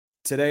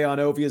Today on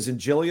Ovia's and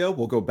Giglio,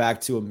 we'll go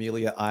back to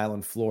Amelia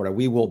Island, Florida.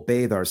 We will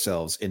bathe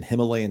ourselves in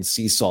Himalayan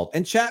sea salt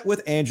and chat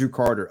with Andrew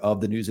Carter of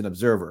the News and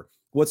Observer.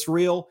 What's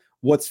real?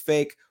 What's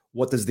fake?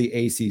 What does the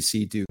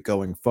ACC do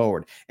going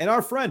forward? And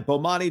our friend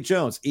Bomani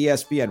Jones,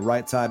 ESPN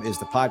Right Time is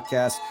the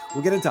podcast.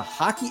 We'll get into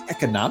hockey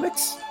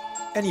economics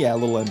and a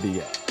little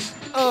NBA.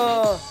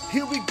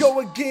 Here we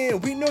go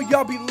again. We know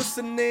y'all be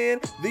listening.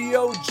 The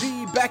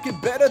OG back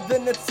and better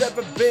than it's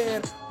ever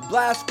been.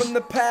 Blast from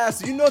the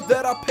past, you know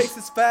that our pace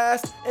is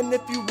fast. And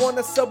if you want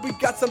to sub, we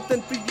got something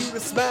for you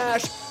to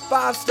smash.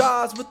 5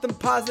 stars with them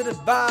positive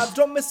vibes.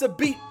 Don't miss a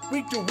beat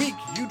week to week,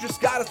 you just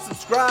gotta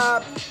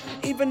subscribe.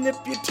 Even if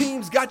your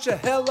team's got you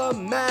hella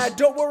mad,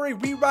 don't worry,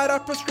 we write our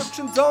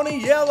prescriptions on a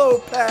yellow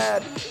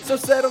pad. So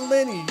settle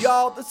in,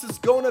 y'all, this is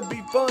gonna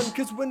be fun.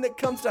 Cause when it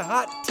comes to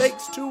hot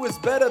takes, 2 is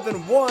better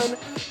than 1.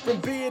 From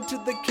beer to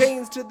the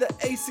Canes to the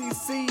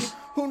ACC,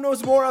 who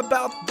knows more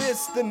about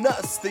this than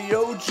us, the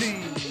OG?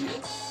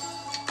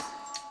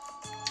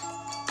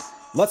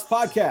 Let's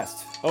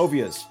podcast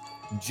Ovia's,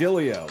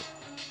 Giglio.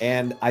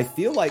 And I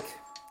feel like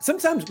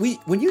sometimes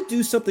when you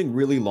do something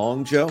really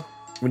long, Joe,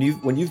 when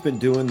you've been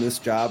doing this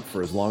job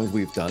for as long as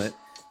we've done it,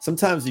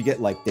 sometimes you get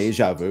like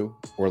deja vu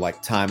or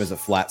like time is a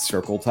flat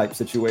circle type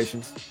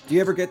situations. Do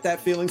you ever get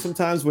that feeling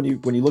sometimes when you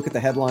look at the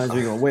headlines and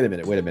you're going, wait a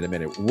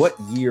minute, what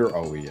year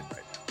are we in right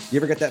now? You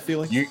ever get that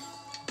feeling?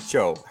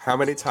 Joe, how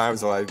many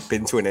times have I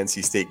been to an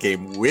NC State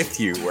game with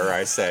you where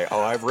I say, oh,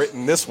 I've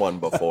written this one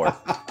before?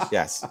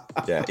 Yes.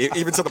 Yeah.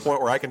 Even to the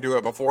point where I can do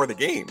it before the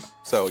game.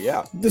 So,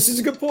 yeah. This is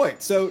a good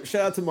point. So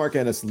shout out to Mark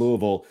Ennis,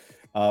 Louisville,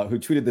 who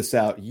tweeted this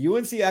out.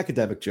 UNC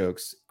academic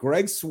jokes.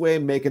 Greg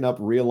Swaim making up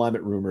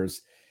realignment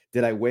rumors.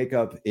 Did I wake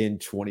up in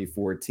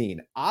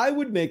 2014? I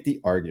would make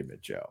the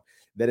argument, Joe,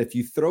 that if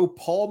you throw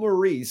Paul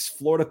Maurice,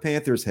 Florida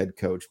Panthers head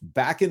coach,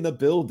 back in the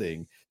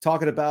building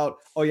talking about,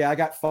 oh, yeah, I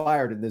got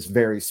fired in this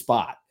very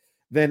spot,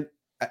 then,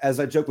 as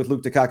I joke with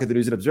Luke Dukaka, the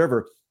News and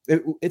Observer,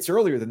 it's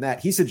earlier than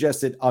that. He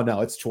suggested, oh, no,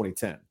 it's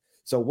 2010.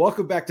 So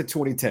welcome back to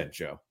 2010,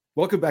 Joe.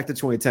 Welcome back to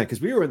 2010, because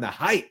we were in the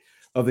height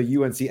of the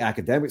UNC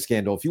academic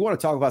scandal. If you want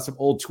to talk about some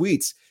old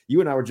tweets,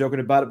 you and I were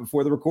joking about it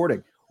before the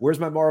recording. Where's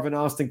my Marvin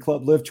Austin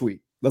Club Live tweet?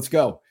 Let's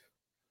go.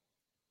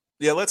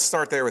 Yeah, let's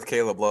start there with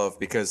Caleb Love,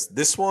 because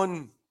this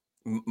one,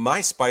 my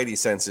spidey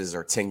senses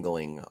are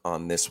tingling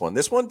on this one.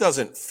 This one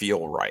doesn't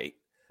feel right.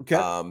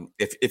 Okay.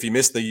 If you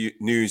missed the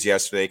news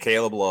yesterday,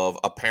 Caleb Love,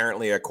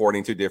 apparently,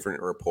 according to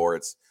different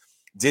reports,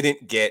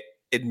 didn't get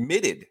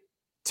admitted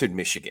to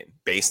Michigan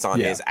based on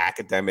his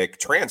academic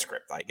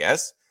transcript, I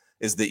guess,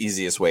 is the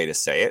easiest way to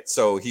say it.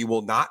 So he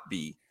will not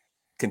be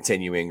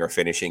continuing or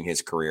finishing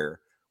his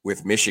career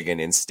with Michigan.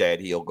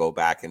 Instead, he'll go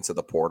back into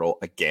the portal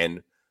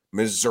again.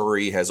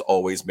 Missouri has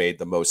always made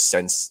the most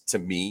sense to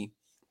me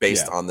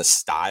based on the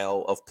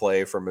style of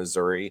play for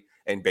Missouri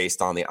and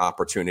based on the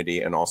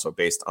opportunity and also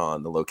based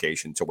on the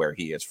location to where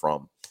he is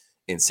from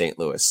in St.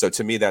 Louis. So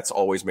to me, that's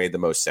always made the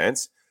most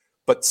sense.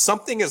 But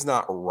something is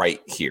not right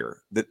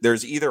here.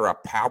 There's either a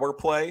power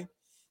play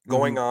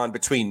going on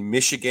between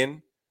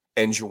Michigan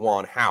and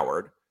Juwan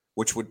Howard,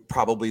 which would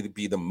probably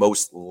be the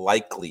most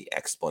likely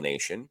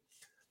explanation.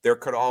 There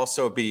could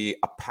also be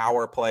a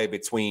power play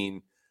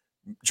between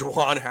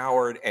Juwan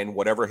Howard and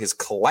whatever his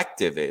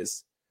collective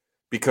is.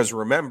 Because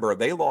remember,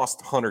 they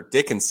lost Hunter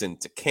Dickinson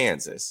to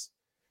Kansas.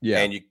 Yeah.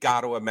 And you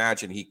got to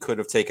imagine he could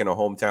have taken a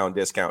hometown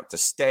discount to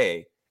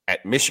stay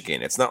at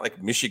Michigan. It's not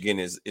like Michigan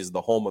is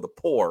the home of the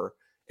poor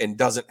and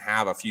doesn't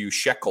have a few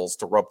shekels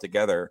to rub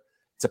together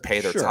to pay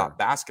their top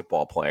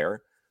basketball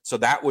player. So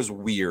that was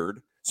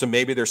weird. So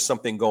maybe there's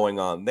something going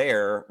on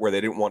there where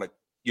they didn't want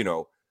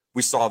to,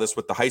 we saw this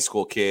with the high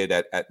school kid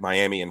at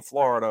Miami in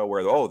Florida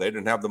where, they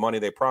didn't have the money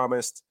they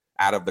promised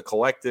out of the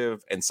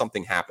collective and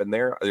something happened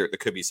there. There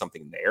could be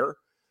something there.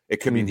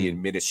 It could be the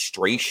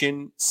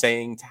administration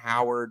saying to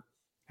Howard,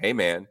 hey,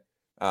 man,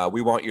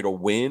 we want you to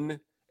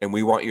win and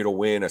we want you to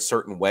win a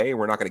certain way.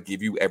 We're not going to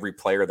give you every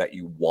player that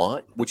you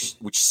want, which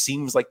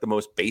seems like the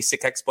most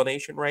basic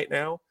explanation right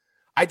now.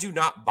 I do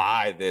not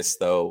buy this,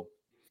 though.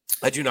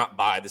 I do not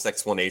buy this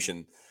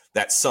explanation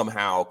that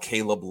somehow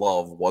Caleb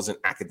Love wasn't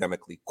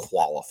academically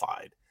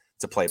qualified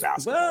to play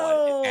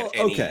basketball at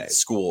any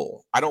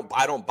school. I don't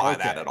buy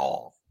that at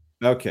all.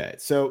 Okay,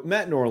 so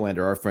Matt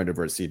Norlander, our friend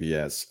over at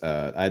CBS,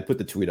 I had put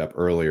the tweet up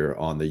earlier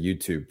on the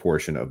YouTube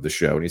portion of the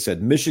show, and he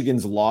said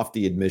Michigan's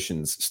lofty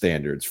admissions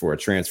standards for a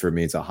transfer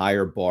means a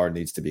higher bar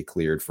needs to be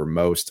cleared for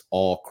most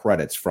all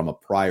credits from a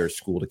prior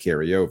school to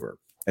carry over.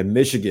 And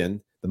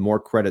Michigan, the more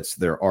credits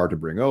there are to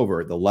bring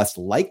over, the less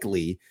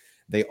likely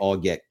they all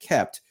get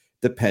kept,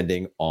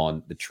 depending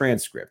on the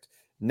transcript.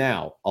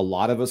 Now, a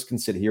lot of us can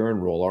sit here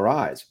and roll our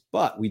eyes,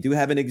 but we do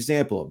have an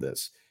example of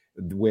this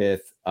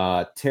with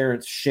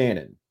Terrence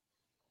Shannon.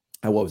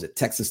 What was it?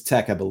 Texas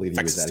Tech, I believe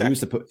he was at.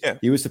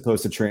 He was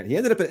supposed to transfer. He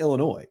ended up at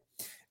Illinois,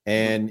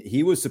 and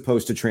he was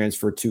supposed to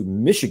transfer to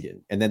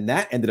Michigan. And then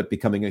that ended up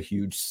becoming a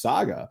huge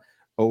saga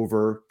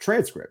over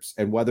transcripts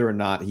and whether or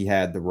not he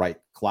had the right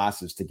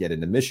classes to get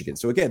into Michigan.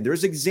 So again,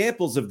 there's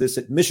examples of this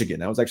at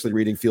Michigan. I was actually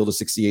reading Field of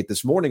 68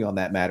 this morning on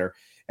that matter.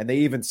 And they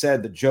even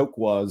said the joke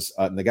was,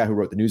 and the guy who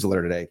wrote the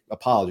newsletter today,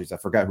 apologies, I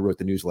forgot who wrote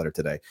the newsletter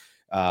today.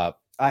 I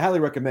highly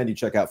recommend you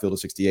check out Field of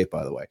 68,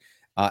 by the way.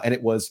 And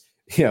it was,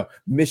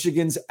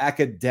 Michigan's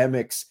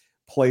academics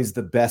plays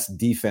the best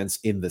defense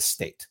in the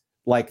state.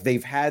 Like,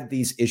 they've had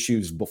these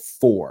issues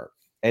before.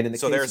 And in the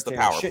case there's the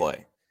power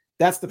play.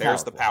 That's the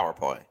power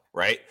play,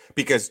 right?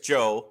 Because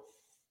Joe,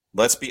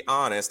 let's be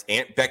honest,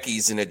 Aunt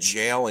Becky's in a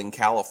jail in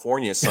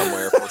California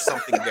somewhere for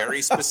something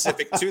very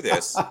specific to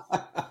this.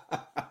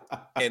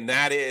 And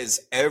that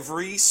is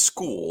every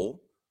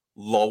school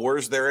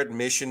lowers their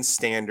admission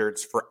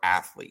standards for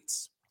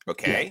athletes.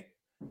 Okay?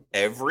 Yeah.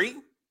 Every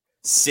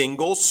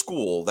single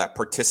school that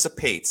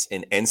participates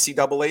in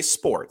NCAA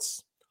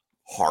sports,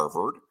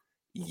 Harvard,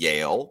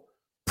 Yale,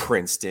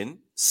 Princeton,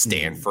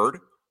 Stanford,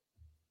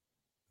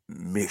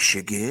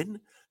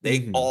 Michigan,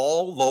 they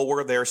all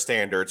lower their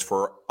standards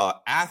for an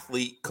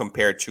athlete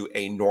compared to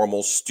a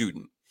normal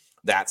student.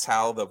 That's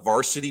how the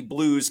Varsity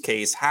Blues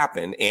case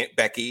happened. Aunt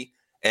Becky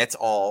et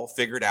al.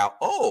 Figured out,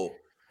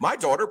 my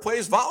daughter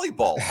plays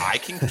volleyball. I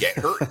can get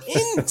her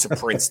into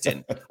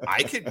Princeton.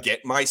 I could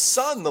get my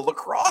son, the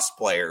lacrosse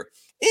player,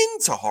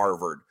 into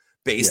Harvard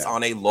based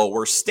on a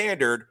lower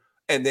standard,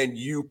 and then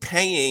you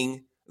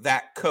paying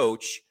that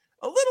coach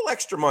a little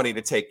extra money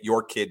to take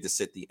your kid to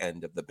sit the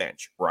end of the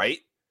bench, right?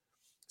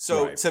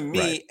 So to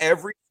me,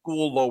 every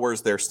school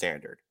lowers their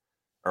standard.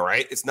 All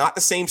right. It's not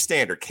the same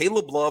standard.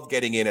 Caleb Love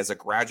getting in as a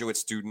graduate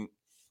student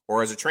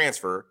or as a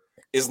transfer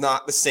is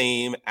not the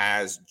same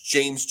as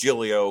James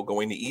Giglio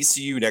going to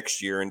ECU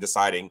next year and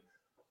deciding,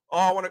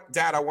 I want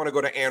to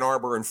go to Ann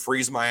Arbor and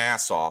freeze my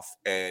ass off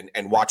and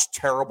watch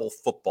terrible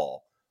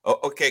football.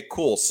 Okay,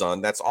 cool,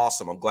 son. That's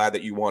awesome. I'm glad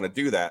that you want to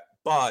do that.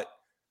 But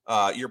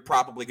you're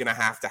probably going to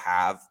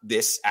have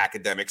this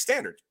academic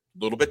standard.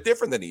 A little bit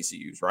different than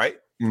ECU's, right?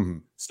 Mm-hmm.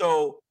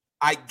 So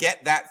I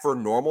get that for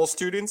normal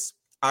students.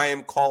 I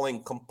am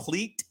calling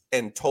complete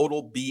and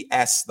total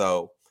BS,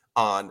 though,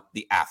 on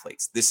the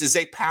athletes. This is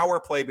a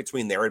power play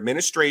between their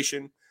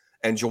administration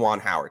and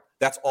Juwan Howard.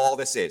 That's all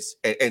this is.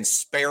 And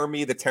spare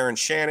me the Terrence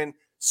Shannon,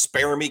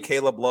 spare me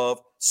Caleb Love,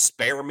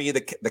 spare me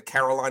the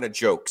Carolina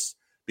jokes.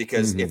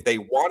 Because if they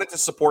wanted to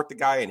support the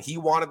guy and he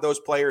wanted those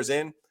players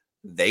in,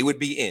 they would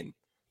be in.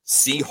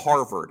 See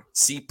Harvard,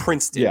 see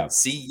Princeton,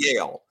 see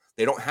Yale.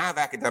 They don't have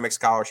academic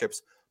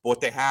scholarships, but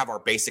what they have are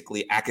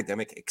basically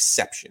academic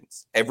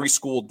exceptions. Every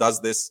school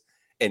does this.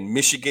 In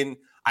Michigan,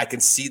 I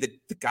can see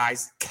the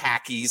guy's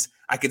khakis.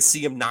 I can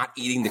see him not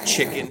eating the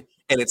chicken,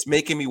 and it's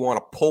making me want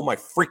to pull my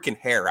freaking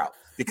hair out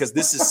because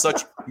this is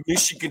such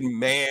Michigan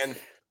man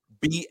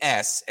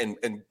BS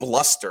and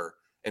bluster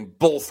and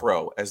bull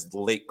throw, as the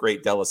late,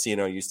 great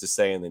Delacino used to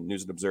say in the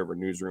News and Observer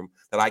newsroom,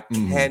 that I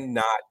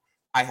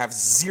I have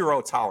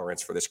zero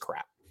tolerance for this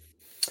crap.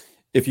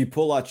 If you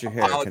pull out your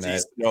hair,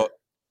 apologies. No,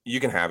 you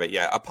can have it.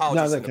 Yeah.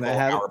 Apologies to Nicole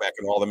Auerbach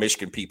and all the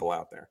Michigan people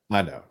out there.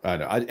 I know.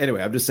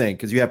 Anyway, I'm just saying,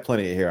 because you have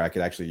plenty of hair, I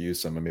could actually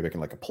use some, and maybe I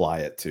can apply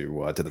it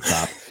to the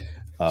top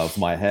of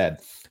my head.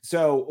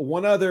 So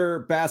one other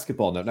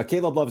basketball note. Now,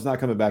 Caleb Love's not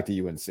coming back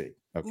to UNC. Okay?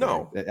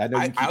 No.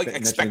 I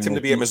expect him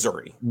to be at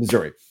Missouri.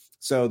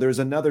 So there's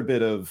another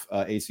bit of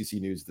ACC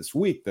news this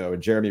week, though.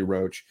 Jeremy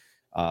Roach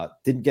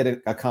didn't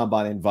get a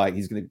combine invite.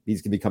 He's gonna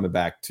be coming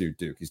back to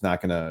Duke. He's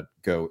not gonna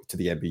go to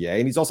the NBA,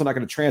 and he's also not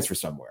going to transfer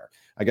somewhere.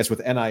 I guess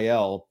with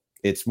NIL,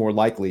 it's more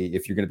likely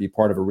if you're going to be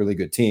part of a really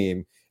good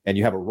team and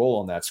you have a role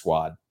on that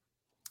squad,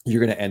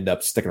 you're going to end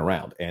up sticking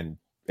around, and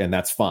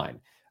that's fine.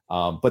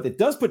 But it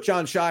does put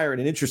John Shire in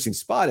an interesting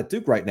spot at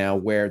Duke right now,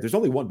 where there's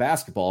only one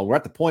basketball, and we're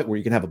at the point where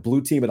you can have a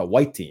blue team and a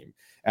white team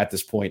at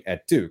this point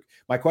at Duke.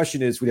 My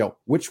question is,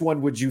 which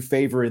one would you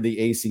favor in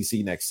the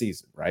ACC next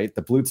season, right?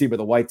 The blue team or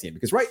the white team?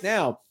 Because right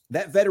now,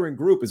 that veteran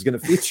group is going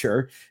to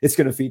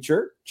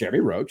feature, Jeremy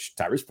Roach,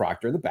 Tyrese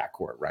Proctor in the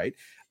backcourt, right?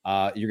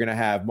 You're going to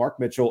have Mark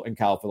Mitchell and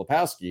Kyle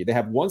Filipowski. They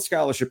have one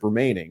scholarship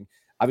remaining.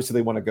 Obviously,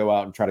 they want to go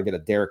out and try to get a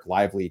Derek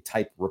Lively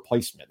type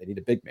replacement. They need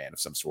a big man of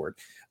some sort.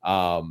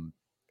 And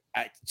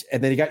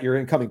then you got your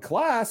incoming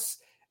class.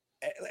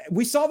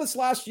 We saw this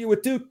last year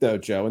with Duke, though,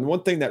 Joe. And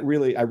one thing that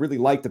I really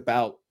liked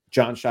about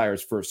John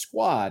Shire's first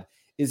squad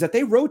is that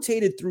they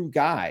rotated through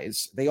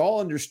guys. They all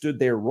understood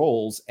their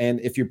roles.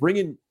 And if you're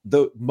bringing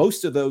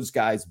most of those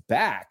guys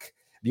back,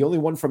 the only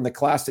one from the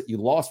class that you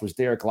lost was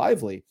Derek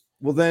Lively.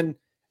 Well, then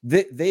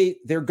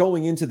they're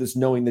going into this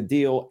knowing the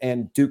deal,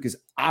 and Duke is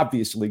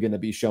obviously going to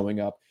be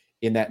showing up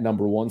in that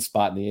number one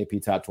spot in the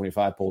AP Top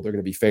 25 poll. They're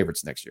going to be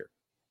favorites next year.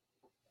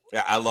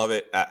 Yeah, I love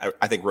it.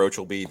 I think Roach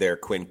will be their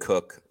Quinn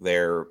Cook,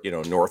 their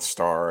North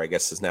Star, I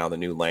guess is now the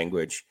new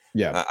language.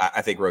 Yeah,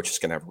 I think Roach is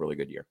going to have a really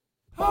good year.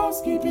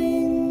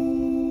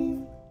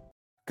 Housekeeping.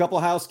 Couple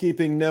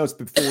housekeeping notes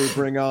before we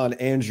bring on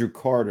Andrew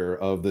Carter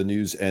of the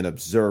News and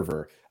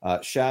Observer.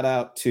 Shout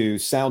out to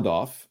Sound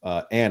Off,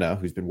 Anna,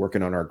 who's been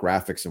working on our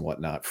graphics and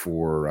whatnot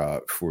for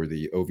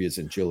the Ovias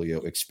and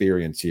Giglio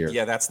experience here.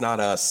 Yeah, that's not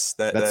us.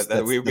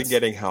 We've been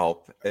getting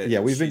help.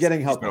 We've been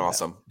getting help. She's been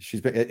awesome.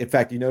 She's been. In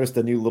fact, you noticed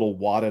the new little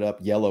wadded up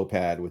yellow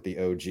pad with the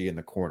OG in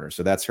the corner.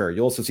 So that's her.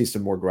 You'll also see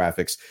some more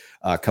graphics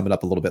coming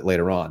up a little bit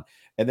later on.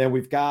 And then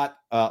we've got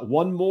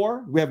one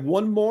more. We have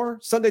one more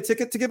Sunday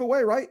ticket to give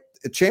away, right?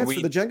 A chance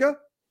for the Jenga?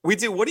 We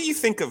do. What do you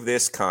think of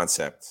this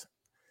concept?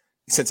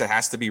 Since it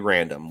has to be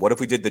random, what if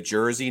we did the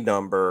jersey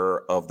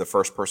number of the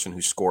first person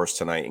who scores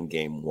tonight in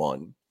game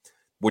 1,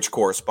 which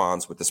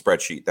corresponds with the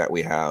spreadsheet that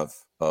we have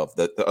of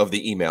the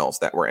emails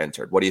that were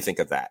entered? What do you think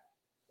of that?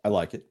 I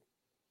like it.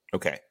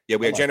 Okay. Yeah,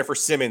 we had Jennifer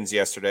Simmons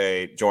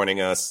yesterday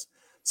joining us.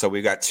 So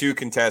we've got 2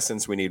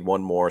 contestants. We need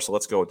one more. So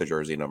let's go with the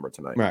jersey number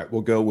tonight. All right,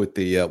 we'll go with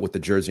the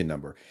jersey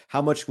number.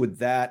 How much would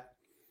that?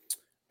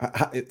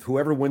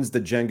 Whoever wins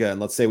the Jenga, and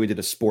let's say we did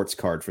a sports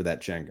card for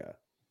that Jenga,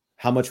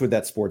 how much would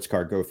that sports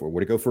card go for?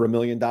 Would it go for $1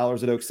 million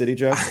at Oak City,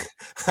 Joe?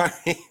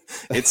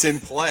 It's in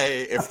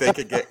play if they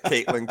could get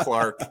Caitlin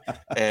Clark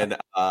and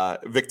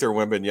Victor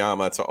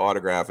Wembanyama to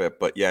autograph it.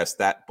 But yes,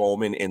 that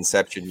Bowman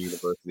Inception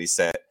University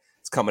set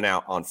is coming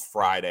out on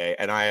Friday,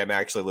 and I am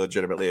actually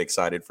legitimately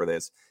excited for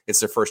this. It's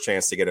their first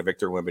chance to get a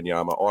Victor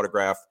Wembanyama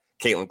autograph.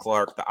 Caitlin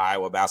Clark, the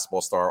Iowa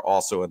basketball star,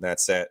 also in that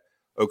set.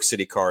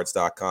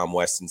 OakCityCards.com.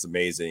 Weston's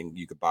amazing.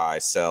 You could buy,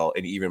 sell,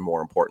 and even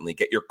more importantly,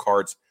 get your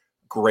cards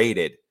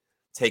graded.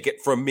 Take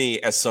it from me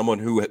as someone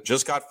who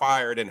just got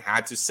fired and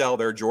had to sell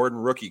their Jordan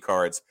rookie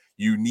cards.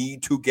 You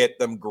need to get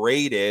them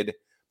graded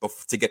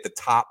to get the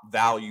top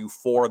value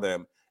for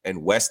them.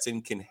 And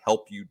Weston can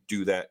help you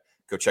do that.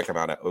 Go check them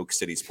out at Oak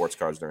City Sports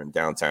Cards. They're in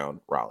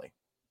downtown Raleigh.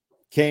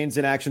 Canes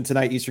in action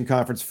tonight, Eastern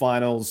Conference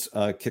Finals,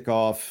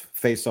 kickoff,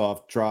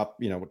 face-off,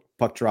 drop,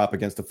 puck drop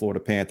against the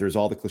Florida Panthers,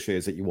 all the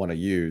cliches that you want to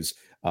use.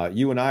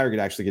 You and I are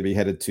actually going to be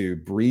headed to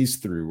Breeze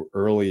Through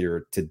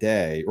earlier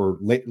today, or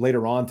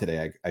later on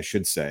today, I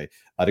should say,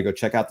 to go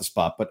check out the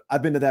spot. But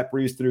I've been to that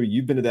Breeze Through.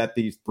 You've been to that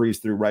Breeze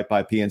Through right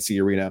by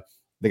PNC Arena.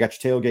 They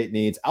got your tailgate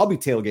needs. I'll be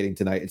tailgating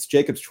tonight. It's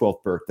Jacob's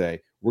 12th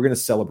birthday. We're going to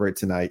celebrate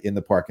tonight in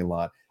the parking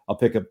lot. I'll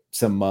pick up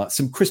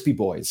some crispy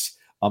boys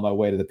on my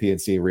way to the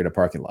PNC Arena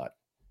parking lot.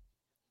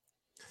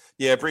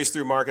 Yeah, Breeze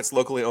Through Markets,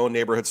 locally owned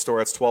neighborhood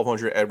store. It's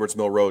 1200 Edwards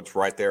Mill Road. It's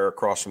right there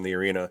across from the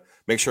arena.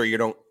 Make sure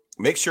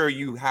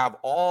you have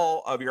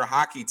all of your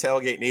hockey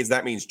tailgate needs.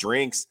 That means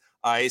drinks,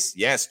 ice.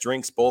 Yes,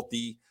 drinks, both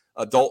the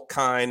adult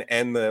kind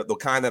and the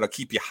kind that'll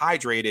keep you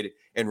hydrated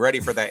and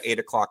ready for that 8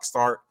 o'clock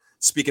start.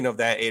 Speaking of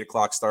that 8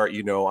 o'clock start,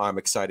 I'm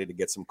excited to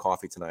get some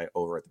coffee tonight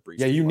over at the Breeze.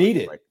 Yeah, you need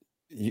it. Right.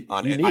 You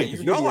need it.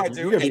 I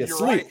do. You're going to be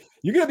asleep. Right.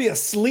 You're going to be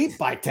asleep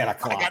by 10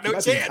 o'clock. I got no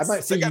chance. I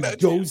might see you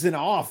dozing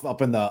off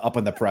up in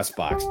the press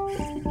box.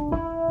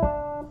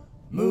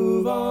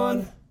 Move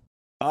on.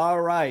 All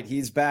right.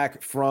 He's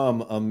back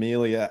from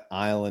Amelia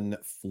Island,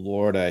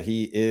 Florida.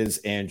 He is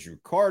Andrew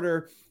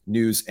Carter,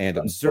 News and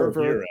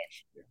Observer.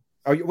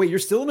 You're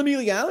still in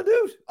Amelia Island,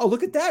 dude? Oh,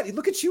 look at that.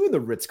 Look at you in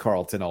the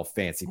Ritz-Carlton, all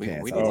fancy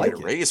pants. We didn't get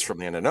a raise from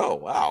the end. No,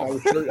 wow.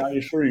 I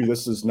assure you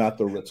this is not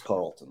the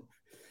Ritz-Carlton.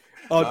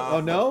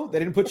 Oh, no? They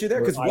didn't put you there?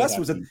 Because Wes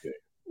was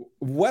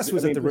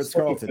at the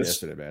Ritz-Carlton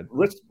yesterday, man.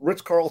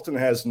 Ritz-Carlton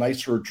has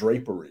nicer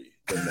drapery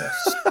than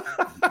this.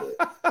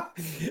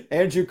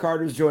 Andrew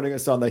Carter's joining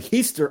us on the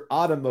Heister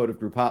Automotive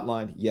Group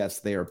hotline.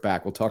 Yes, they are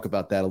back. We'll talk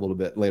about that a little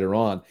bit later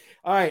on.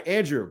 All right,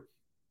 Andrew,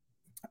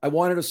 I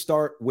wanted to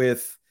start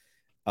with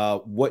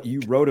what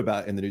you wrote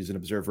about in the News and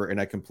Observer,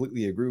 and I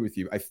completely agree with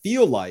you. I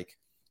feel like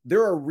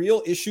there are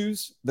real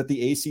issues that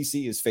the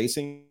ACC is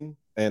facing,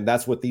 and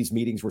that's what these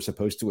meetings were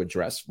supposed to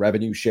address: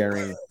 revenue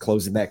sharing,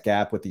 closing that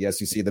gap with the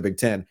SEC and the Big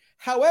Ten.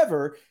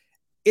 However,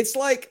 it's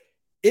like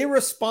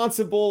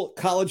irresponsible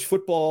college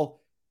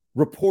football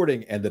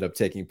reporting ended up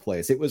taking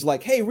place. It was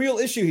like, hey, real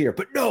issue here,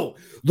 but no,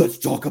 let's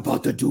talk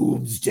about the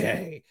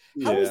doomsday.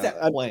 How is that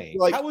playing?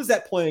 How is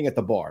that playing at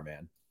the bar,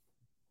 man?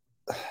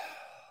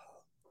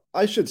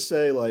 I should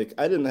say,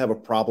 I didn't have a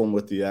problem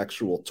with the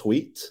actual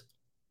tweet,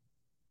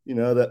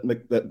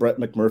 that Brett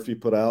McMurphy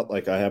put out.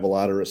 I have a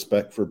lot of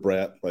respect for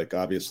Brett.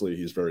 Obviously,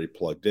 he's very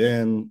plugged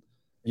in.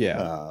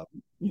 Yeah.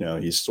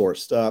 He's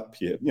sourced up.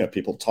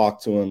 People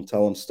talk to him,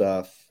 tell him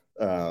stuff.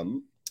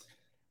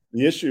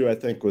 The issue, I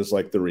think, was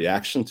the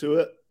reaction to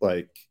it.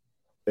 I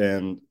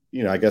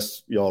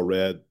guess y'all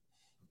read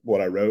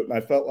what I wrote, and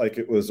I felt like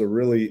it was a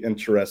really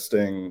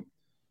interesting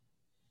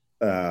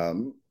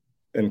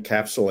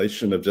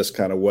encapsulation of just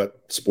kind of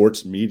what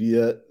sports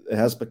media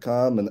has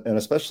become. And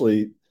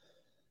especially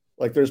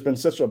there's been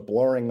such a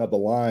blurring of the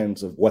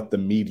lines of what the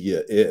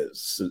media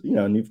is,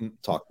 and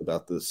you've talked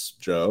about this,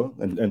 Joe,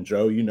 and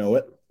Joe,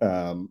 it,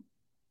 and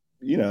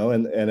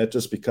it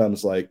just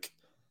becomes a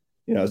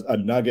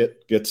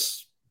nugget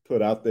gets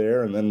put out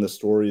there, and then the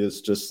story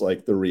is just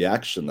the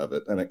reaction of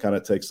it, and it kind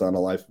of takes on a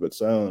life of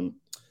its own.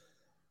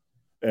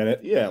 And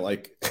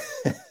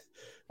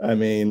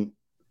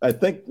I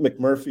think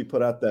McMurphy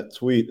put out that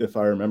tweet, if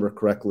I remember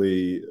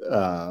correctly,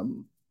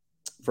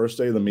 first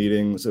day of the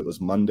meetings. It was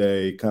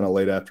Monday, kind of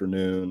late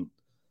afternoon.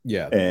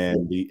 Yeah.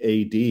 And the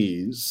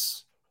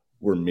ADs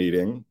were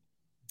meeting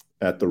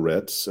at the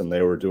Ritz, and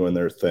they were doing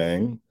their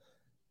thing.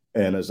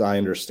 And as I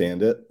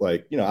understand it,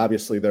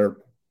 obviously they're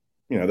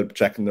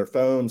checking their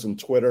phones and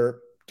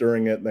Twitter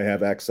during it, and they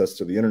have access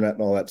to the internet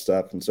and all that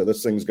stuff. And so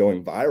this thing's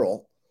going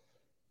viral,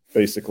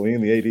 basically.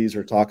 And the ADs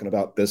are talking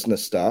about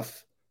business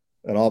stuff.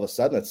 And all of a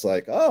sudden it's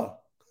oh,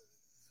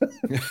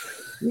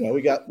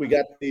 We got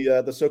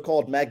the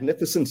so-called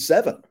Magnificent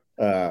Seven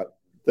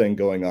thing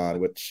going on,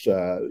 which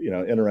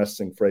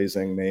interesting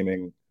phrasing,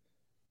 naming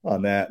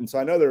on that. And so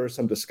I know there were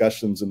some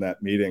discussions in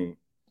that meeting,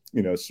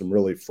 some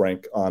really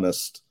frank,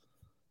 honest,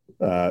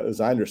 as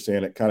I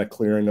understand it, kind of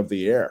clearing of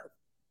the air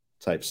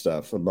type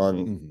stuff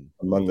among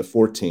the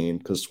 14,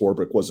 because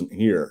Swarbrick wasn't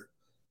here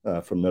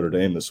from Notre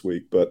Dame this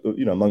week, but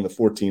among the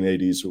 14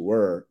 ADs who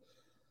were,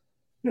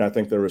 I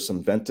think there was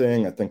some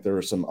venting. I think there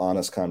were some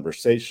honest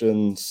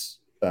conversations.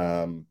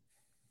 But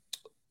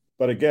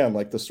again,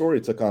 like, the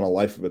story took on a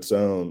life of its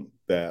own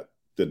that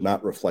did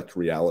not reflect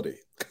reality,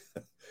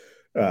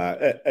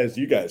 as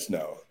you guys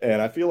know.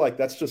 And I feel like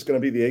that's just going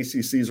to be the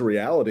ACC's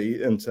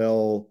reality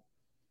until,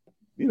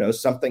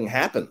 something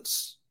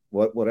happens,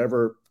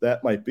 whatever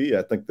that might be.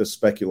 I think this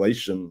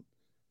speculation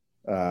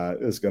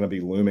is going to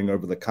be looming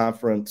over the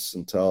conference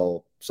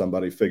until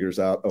somebody figures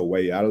out a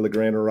way out of the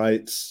grant of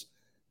rights.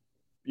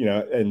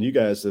 And you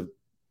guys have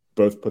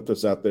both put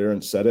this out there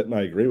and said it, and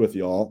I agree with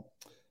y'all.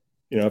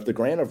 If the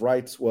grant of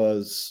rights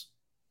was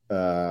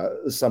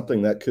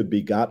something that could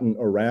be gotten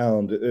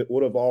around, it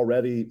would have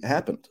already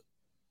happened.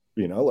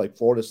 Like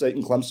Florida State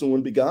and Clemson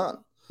would be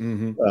gone.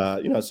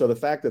 So the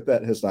fact that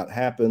that has not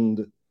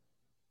happened,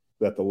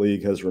 that the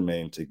league has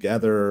remained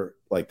together,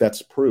 like,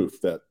 that's proof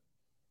that,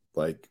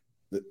 like,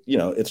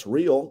 it's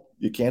real.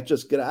 You can't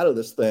just get out of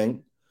this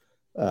thing.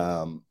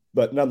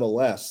 But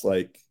nonetheless,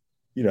 like,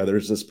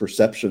 there's this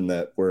perception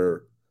that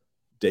we're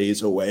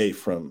days away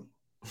from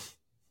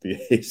the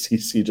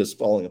ACC just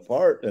falling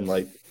apart. And,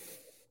 like,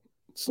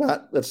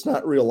 that's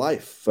not real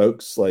life,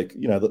 folks. Like,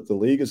 the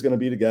league is going to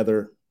be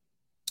together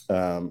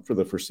for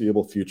the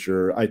foreseeable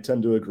future. I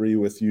tend to agree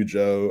with you,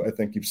 Joe. I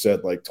think you've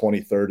said like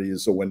 2030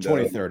 is a window.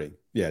 2030.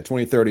 Yeah,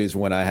 2030 is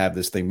when I have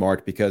this thing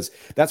marked, because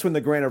that's when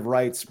the grant of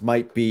rights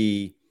might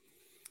be.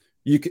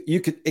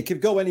 It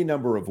could go any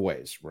number of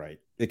ways, right?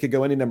 It could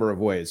go any number of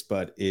ways,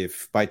 but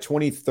if by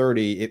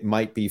 2030 it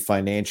might be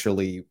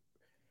financially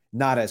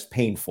not as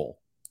painful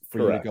for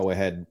you to go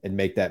ahead and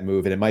make that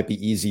move, and it might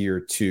be easier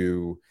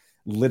to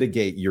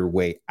litigate your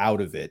way out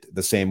of it,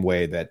 the same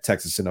way that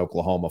Texas and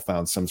Oklahoma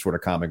found some sort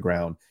of common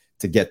ground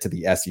to get to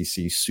the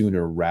SEC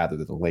sooner rather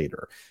than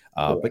later.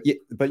 But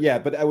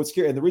I was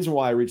curious, and the reason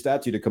why I reached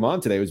out to you to come on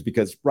today was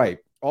because,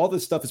 all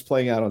this stuff is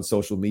playing out on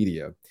social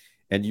media,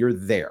 and you're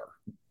there.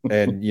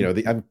 And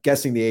I'm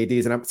guessing the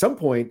ADs, and at some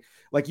point,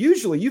 like,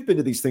 usually you've been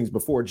to these things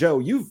before. Julio,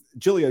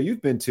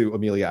 you've been to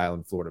Amelia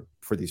Island, Florida,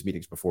 for these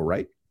meetings before,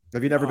 right?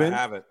 Have you never been? I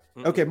haven't.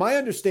 Okay, my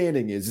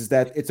understanding is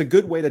that it's a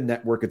good way to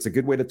network. It's a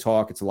good way to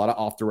talk. It's a lot of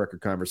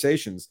off-the-record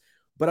conversations.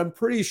 But I'm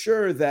pretty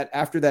sure that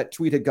after that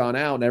tweet had gone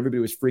out and everybody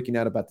was freaking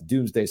out about the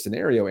doomsday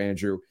scenario,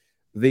 Andrew,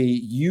 the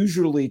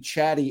usually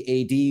chatty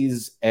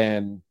ADs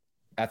and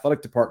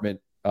athletic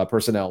department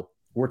personnel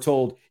were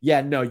told,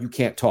 "Yeah, no, you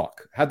can't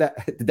talk." Is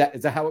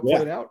that how it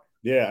played out?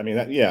 Yeah, I mean,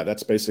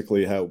 that's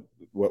basically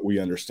what we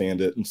understand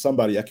it. And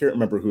somebody, I can't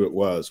remember who it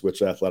was,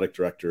 which athletic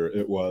director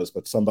it was,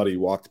 but somebody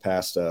walked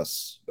past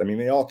us. I mean,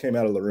 they all came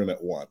out of the room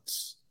at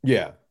once.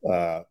 Yeah,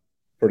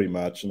 pretty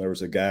much. And there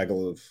was a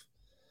gaggle of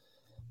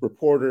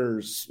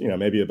reporters,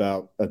 maybe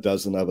about a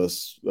dozen of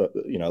us, a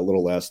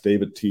little less.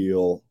 David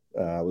Teal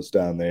was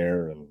down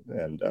there,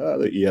 and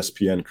the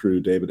ESPN crew,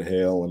 David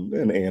Hale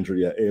and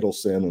Andrea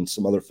Adelson and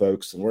some other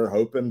folks. And we're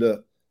hoping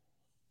to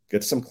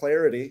get some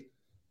clarity.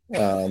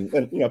 And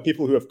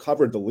people who have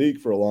covered the league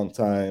for a long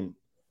time,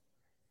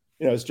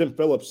 as Jim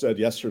Phillips said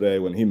yesterday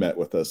when he met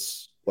with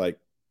us, like,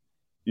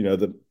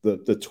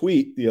 the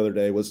tweet the other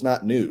day was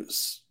not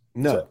news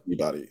to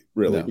anybody,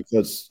 really,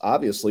 because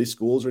obviously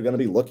schools are going to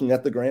be looking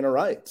at the grant of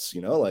rights.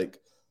 Like,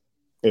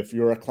 if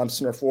you're a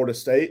Clemson or Florida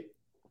State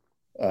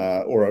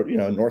or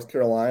North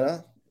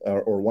Carolina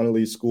or one of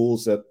these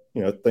schools that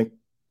think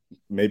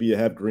maybe you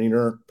have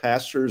greener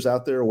pastures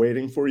out there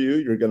waiting for you,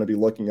 you're going to be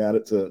looking at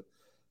it to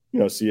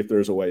see if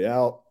there's a way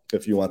out.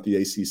 If you want the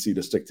ACC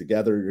to stick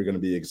together, you're going to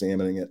be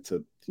examining it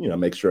to,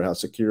 make sure how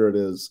secure it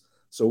is.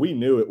 So we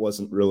knew it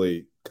wasn't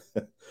really,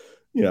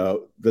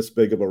 this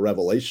big of a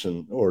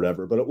revelation or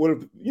whatever, but it would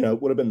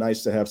have been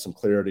nice to have some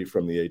clarity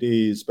from the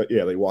ADs. But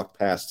yeah, they walked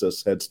past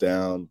us, heads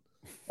down,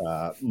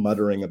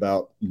 muttering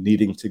about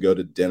needing to go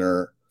to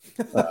dinner.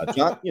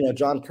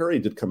 John Curry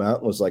did come out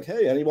and was like,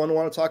 "Hey, anyone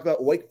want to talk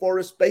about Wake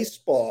Forest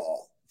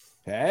baseball?"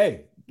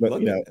 Hey.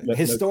 But,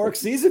 historic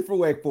season for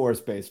Wake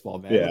Forest baseball,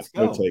 man. Yeah, let's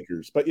go. No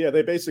takers. But yeah,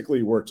 they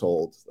basically were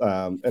told.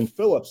 And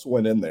Phillips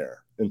went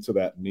into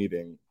that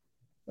meeting,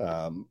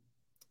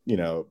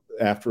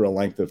 after a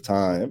length of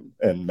time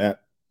and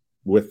met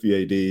with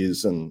the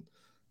ADs, and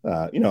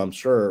I'm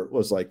sure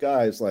was like,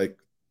 guys, like,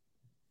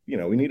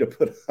 we need to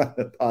put on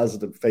a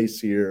positive face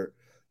here.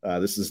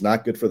 This is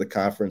not good for the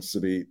conference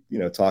to be,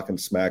 talking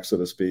smack, so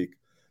to speak.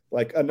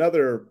 Like,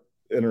 another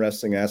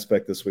interesting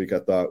aspect this week I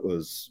thought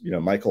was,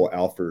 Michael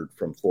Alford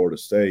from Florida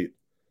State.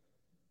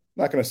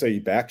 I'm not going to say he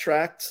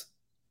backtracked,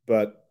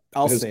 but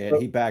I'll say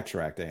it. He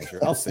backtracked, Andrew.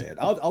 I'll say it.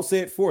 I'll say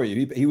it for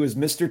you. He was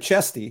Mr.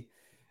 Chesty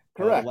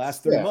the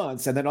last 3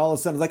 months. And then all of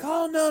a sudden it's like,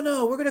 oh,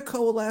 no, we're going to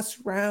coalesce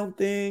around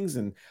things.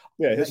 And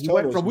his he tone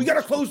went from, we got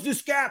to close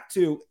this gap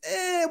to,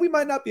 we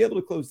might not be able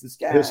to close this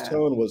gap. His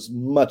tone was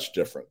much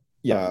different.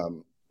 Yeah.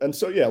 And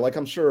so, like,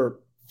 I'm sure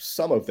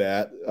some of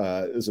that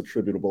is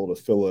attributable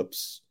to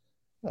Phillips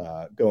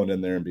going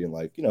in there and being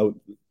like,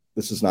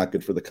 this is not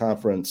good for the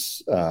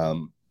conference.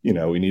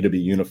 We need to be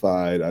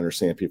unified. I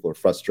understand people are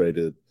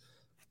frustrated,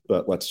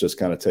 but let's just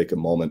kind of take a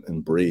moment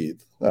and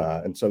breathe.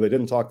 And so they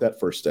didn't talk that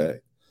first day.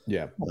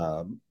 Yeah.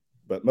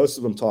 But most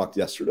of them talked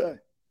yesterday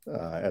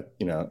at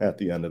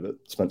the end of it.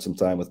 Spent some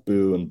time with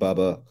Boo and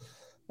Bubba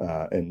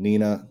and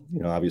Nina,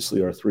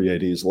 obviously our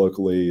 3 ADs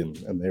locally,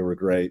 and they were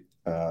great.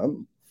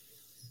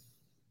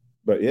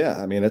 But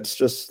yeah, I mean, it's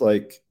just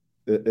like,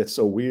 it's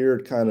a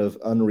weird kind of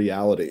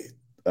unreality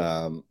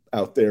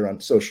out there on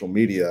social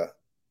media.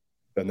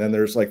 And then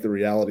there's like the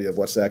reality of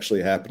what's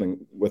actually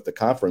happening with the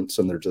conference,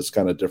 and they're just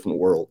kind of different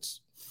worlds.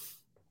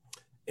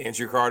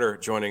 Andrew Carter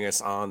joining us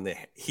on the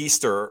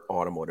Heister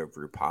Automotive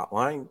Group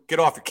hotline. Get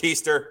off your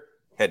keister,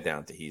 head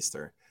down to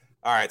Heister.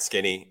 All right,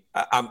 Skinny,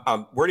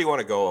 I'm where do you want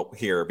to go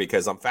here?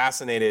 Because I'm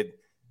fascinated,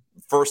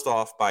 first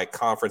off, by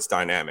conference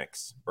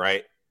dynamics,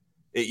 right?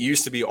 It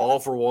used to be all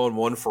for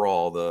one for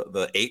all,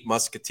 the 8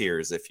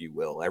 musketeers, if you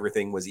will.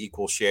 Everything was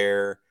equal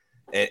share.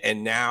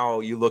 And now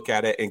you look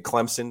at it, and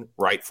Clemson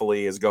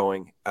rightfully is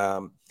going,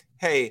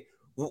 hey,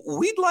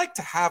 we'd like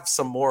to have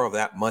some more of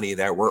that money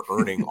that we're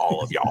earning,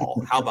 all of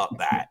y'all. How about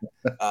that?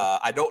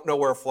 I don't know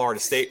where Florida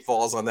State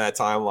falls on that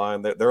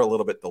timeline. They're a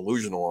little bit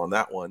delusional on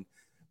that one.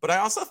 But I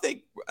also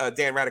think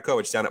Dan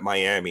Radakovich down at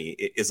Miami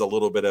is a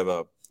little bit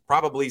of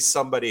probably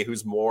somebody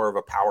who's more of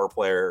a power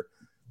player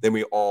than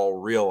we all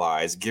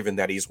realize, given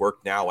that he's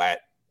worked now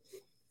at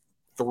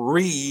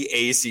 3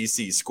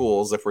 ACC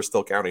schools, if we're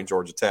still counting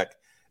Georgia Tech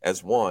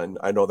as one.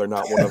 I know they're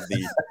not one of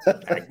the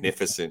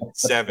magnificent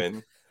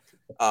 7.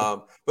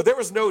 But there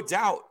was no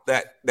doubt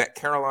that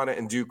Carolina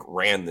and Duke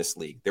ran this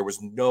league. There was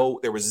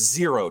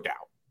 0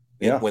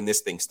 doubt when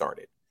this thing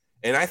started.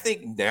 And I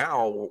think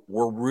now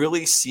we're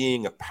really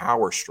seeing a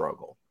power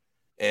struggle.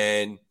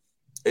 And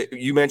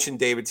you mentioned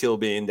David Teal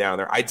being down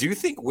there. I do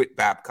think Whit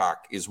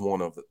Babcock is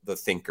one of the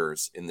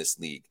thinkers in this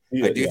league.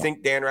 I do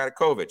think Dan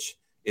Radakovich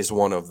is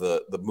one of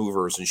the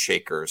movers and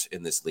shakers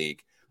in this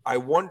league. I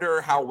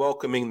wonder how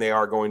welcoming they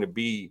are going to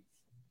be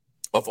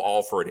of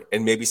Alford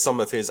and maybe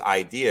some of his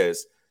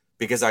ideas,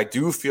 because I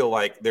do feel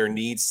like there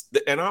needs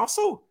 – and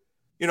also,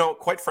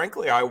 quite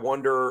frankly, I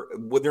wonder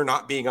would there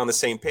not being on the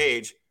same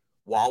page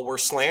while we're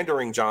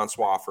slandering John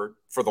Swofford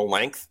for the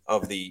length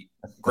of the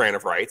grant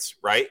of rights,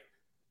 right?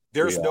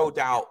 There's no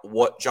doubt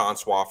what John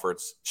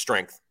Swofford's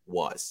strength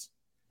was.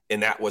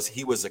 And that was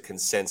he was a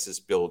consensus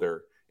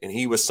builder, and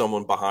he was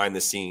someone behind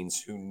the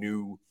scenes who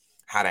knew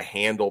how to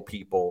handle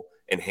people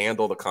and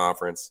handle the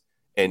conference,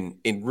 and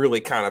in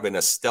really kind of in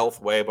a stealth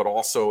way, but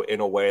also in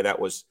a way that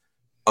was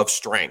of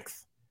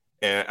strength.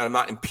 And I'm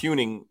not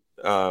impugning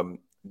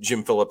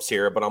Jim Phillips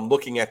here, but I'm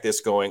looking at this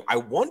going, I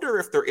wonder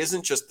if there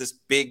isn't just this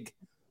big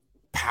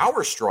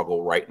power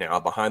struggle right now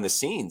behind the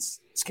scenes.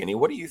 Skinny,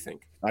 what do you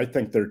think? I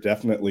think there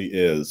definitely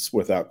is,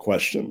 without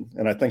question.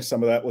 And I think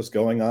some of that was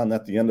going on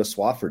at the end of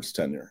Swofford's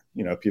tenure.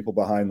 People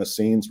behind the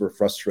scenes were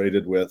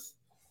frustrated with,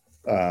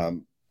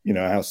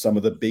 how some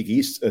of the Big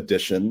East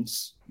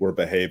additions were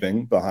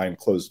behaving behind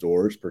closed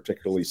doors,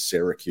 particularly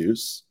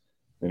Syracuse.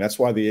 I mean, that's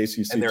why the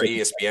ACC and their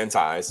ESPN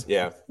ties.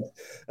 Yeah.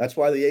 That's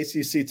why the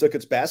ACC took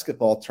its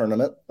basketball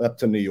tournament up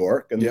to New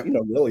York. And,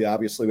 really,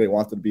 obviously, they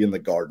wanted to be in the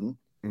Garden.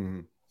 Mm-hmm.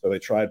 So they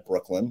tried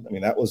Brooklyn. I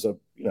mean, that was a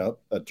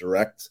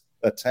direct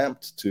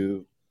attempt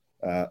to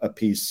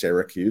appease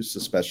Syracuse,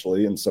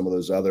 especially, and some of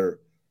those other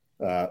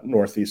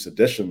Northeast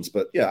additions.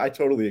 But yeah, I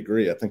totally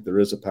agree. I think there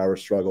is a power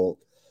struggle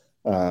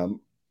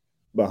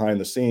behind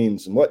the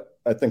scenes. And what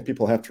I think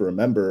people have to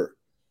remember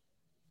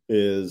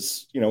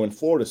is, when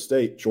Florida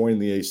State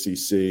joined the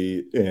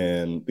ACC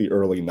in the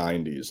early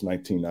 90s,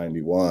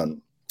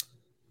 1991,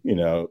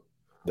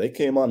 they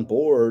came on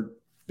board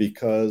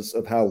because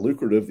of how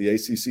lucrative the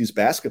ACC's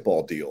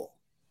basketball deal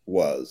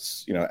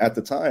was. At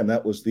the time,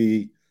 that was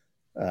the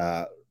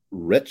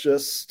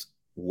richest,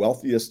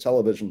 wealthiest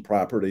television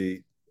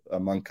property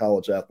among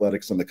college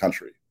athletics in the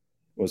country,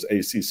 was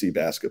ACC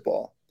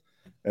basketball.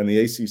 And the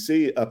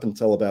ACC, up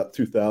until about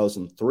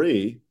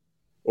 2003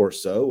 or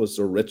so, was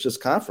the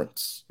richest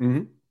conference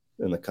in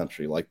the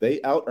country. Like,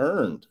 they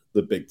out-earned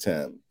the Big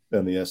Ten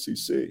and the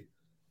SEC.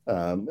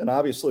 And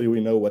obviously,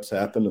 we know what's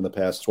happened in the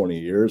past 20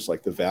 years,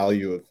 like the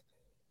value of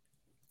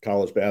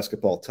college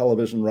basketball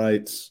television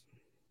rights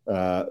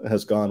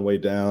has gone way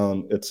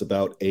down. It's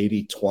about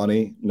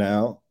 80-20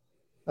 now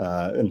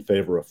in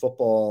favor of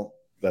football.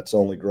 That's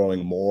only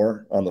growing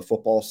more on the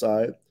football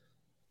side.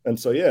 And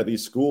so,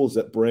 these schools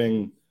that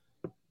bring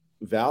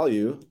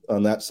value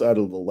on that side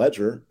of the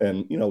ledger,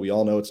 and, we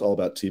all know it's all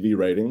about TV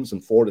ratings.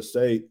 And Florida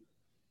State,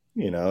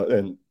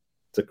 and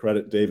to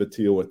credit David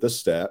Teal with this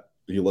stat,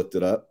 he looked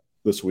it up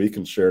this week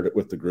and shared it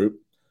with the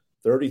group,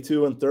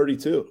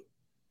 32-32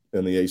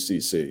 in the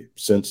ACC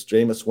since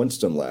Jameis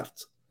Winston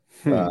left.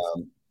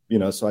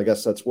 So I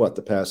guess that's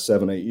the past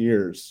 7-8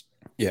 years.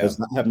 Yeah.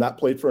 Have not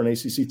played for an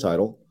ACC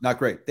title. Not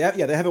great. They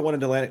haven't won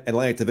an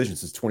Atlantic Division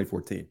since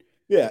 2014.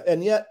 Yeah,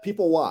 and yet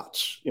people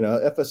watch.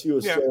 FSU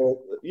is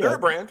still they're a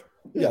brand.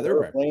 Yeah,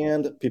 they're a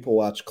brand. People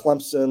watch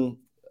Clemson,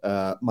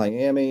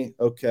 Miami.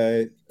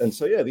 Okay, and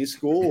so these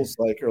schools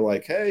are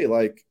like, hey,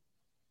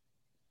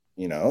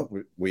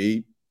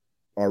 we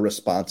are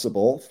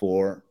responsible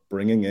for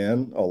bringing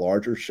in a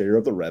larger share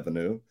of the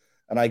revenue,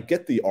 and I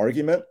get the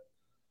argument.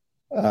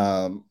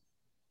 But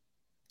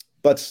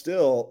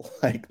still,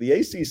 the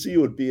ACC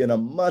would be in a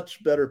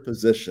much better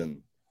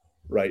position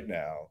right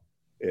now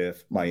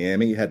if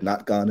Miami had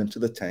not gone into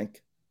the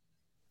tank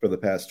for the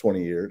past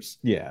 20 years.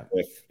 Yeah.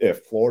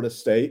 If Florida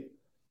State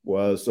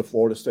was the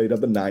Florida State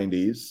of the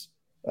 90s,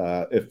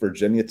 if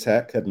Virginia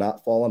Tech had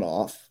not fallen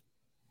off,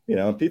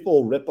 and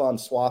people rip on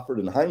Swofford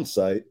in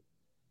hindsight,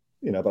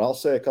 but I'll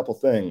say a couple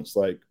things.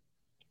 At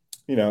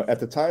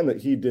the time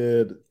that he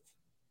did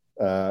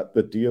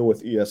the deal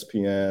with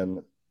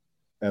ESPN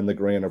and the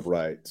grant of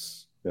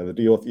rights, the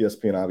deal with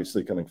ESPN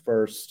obviously coming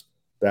first,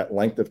 that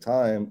length of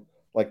time,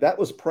 that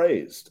was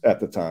praised at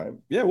the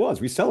time. Yeah, it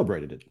was. We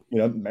celebrated it.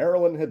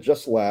 Maryland had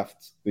just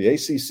left. The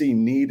ACC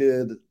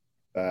needed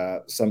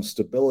some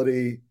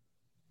stability,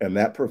 and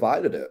that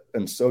provided it.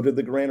 And so did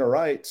the grant of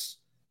rights.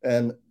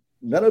 And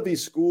none of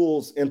these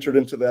schools entered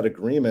into that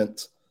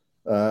agreement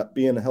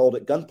being held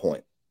at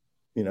gunpoint.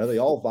 They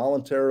all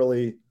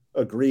voluntarily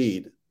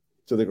agreed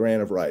to the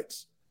grant of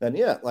rights. And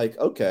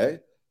okay,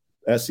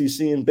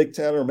 SEC and Big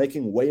Ten are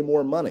making way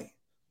more money.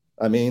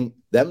 I mean,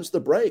 them's the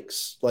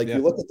breaks. You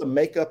look at the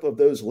makeup of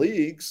those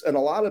leagues, and a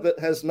lot of it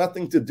has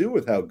nothing to do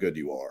with how good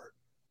you are.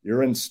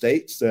 You're in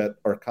states that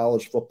are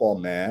college football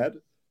mad,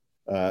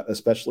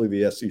 especially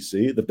the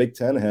SEC. The Big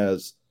Ten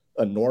has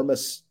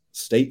enormous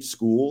state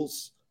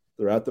schools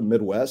throughout the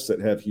Midwest that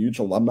have huge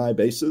alumni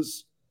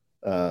bases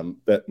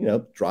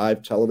that,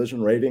 drive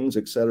television ratings,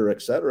 et cetera,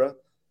 et cetera.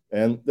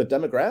 And the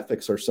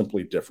demographics are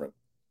simply different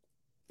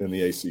in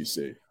the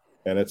ACC.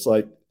 And it's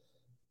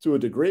to a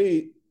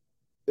degree,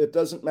 it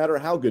doesn't matter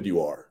how good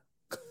you are.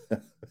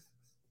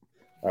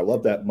 I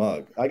love that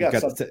mug. I got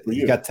something for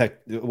you.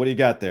 What do you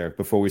got there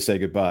before we say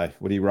goodbye?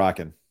 What are you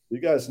rocking? You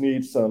guys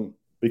need some,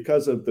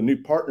 because of the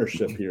new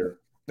partnership here.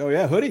 Oh,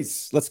 yeah,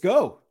 hoodies. Let's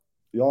go.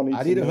 You all need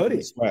I need a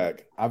hoodie.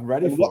 Swag. I'm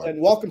ready for it.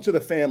 And welcome to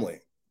the family.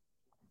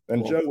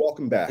 And Joe,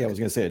 welcome back. Yeah, I was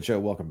going to say, Joe,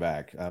 welcome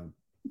back.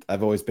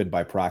 I've always been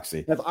by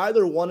proxy. Have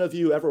either one of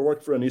you ever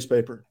worked for a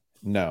newspaper?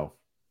 No.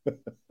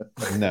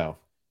 No.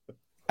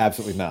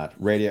 Absolutely not.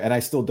 Radio, and I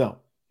still don't.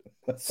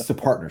 It's a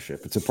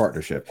partnership.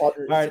 All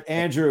right,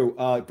 Andrew,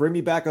 bring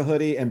me back a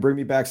hoodie and bring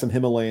me back some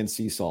Himalayan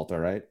sea salt, all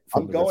right?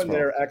 I'm going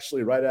there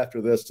actually right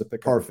after this to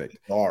pick up a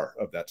jar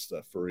of that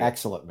stuff for you.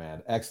 Excellent,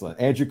 man.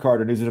 Excellent. Andrew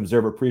Carter, News and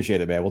Observer.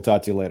 Appreciate it, man. We'll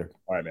talk to you later.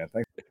 All right, man.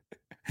 Thanks.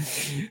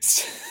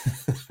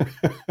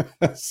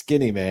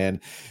 Skinny, man.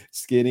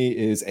 Skinny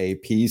is a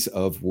piece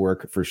of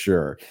work for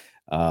sure.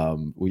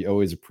 We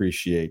always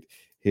appreciate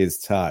his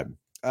time.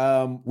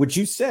 Would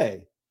you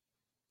say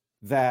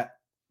that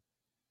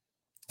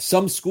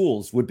some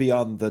schools would be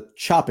on the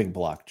chopping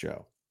block,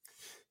 Joe,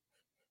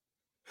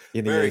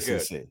 in the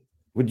ACC? Good.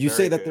 Would you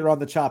say that they're on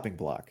the chopping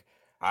block?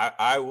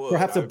 I would.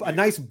 Perhaps a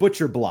nice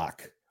butcher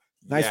block.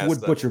 Nice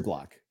wood butcher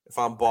block. If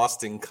I'm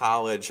Boston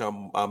College,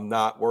 I'm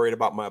not worried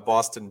about my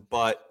Boston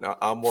butt.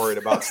 I'm worried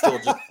about still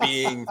just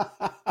being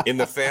in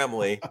the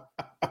family.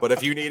 But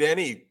if you need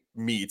any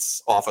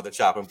meats off of the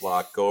chopping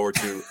block, go over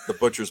to the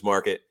Butcher's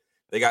Market.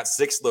 They got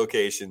 6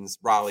 locations: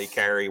 Raleigh,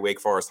 Cary,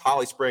 Wake Forest,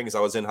 Holly Springs. I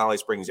was in Holly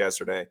Springs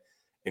yesterday.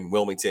 In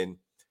Wilmington.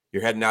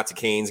 You're heading out to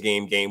Canes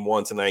game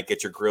 1 tonight.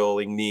 Get your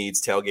grilling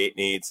needs, tailgate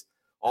needs.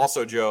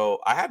 Also, Joe,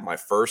 I had my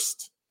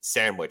first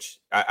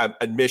sandwich.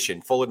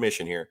 Full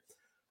admission here.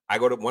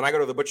 When I go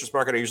to the Butcher's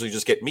Market, I usually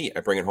just get meat. I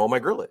bring it home, I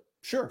grill it.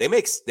 Sure. They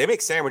make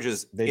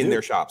sandwiches in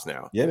their shops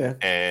now. Yeah, man.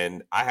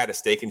 And I had a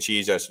steak and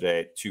cheese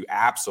yesterday to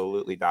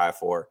absolutely die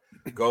for.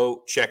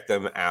 Go check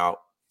them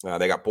out.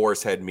 They got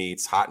boar's head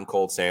meats, hot and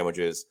cold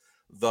sandwiches.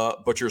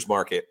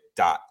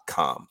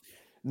 thebutchersmarket.com.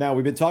 Now,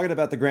 we've been talking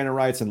about the grant of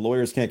rights and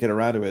lawyers can't get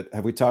around to it.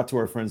 Have we talked to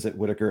our friends at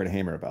Whitaker and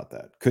Hamer about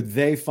that? Could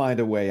they find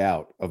a way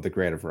out of the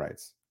grant of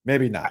rights?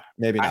 Maybe not.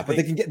 But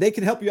they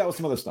can help you out with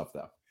some other stuff,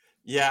 though.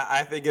 Yeah,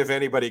 I think if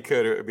anybody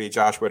could, it would be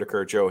Josh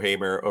Whitaker, Joe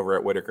Hamer over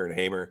at Whitaker and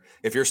Hamer.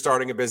 If you're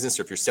starting a business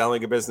or if you're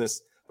selling a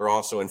business, they're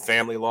also in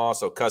family law,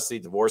 so custody,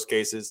 divorce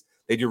cases.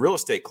 They do real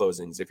estate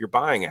closings. If you're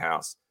buying a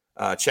house,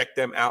 check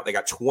them out. They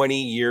got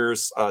 20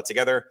 years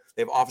together.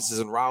 They have offices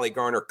in Raleigh,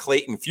 Garner,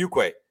 Clayton,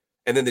 Fuquay.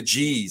 And then the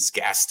G's,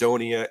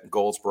 Gastonia,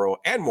 Goldsboro,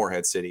 and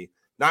Morehead City.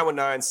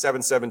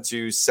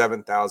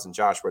 919-772-7000.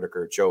 Josh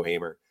Whitaker, Joe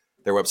Hamer.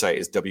 Their website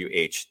is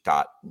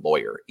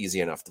wh.lawyer.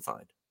 Easy enough to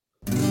find.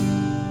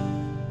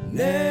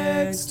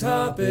 Next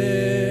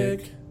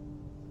topic,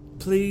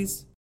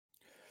 please.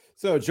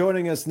 So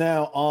joining us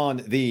now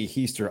on the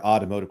Heister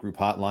Automotive Group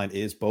hotline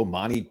is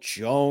Bomani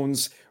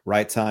Jones.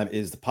 Right Time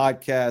is the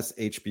podcast,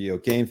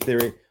 HBO Game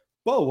Theory.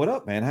 Bo, what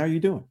up, man? How are you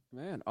doing?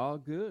 Man, all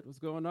good. What's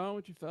going on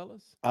with you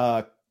fellas?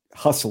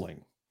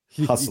 Hustling.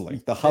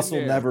 The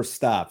hustle never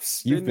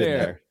stops. You've been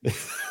there.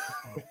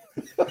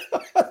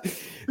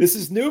 This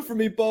is new for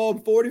me, Bo. I'm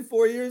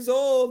 44 years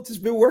old.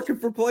 Just been working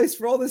for place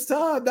for all this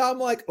time. Now I'm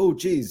like, oh,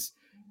 geez.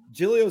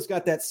 Giglio's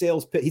got that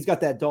sales pit. He's got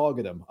that dog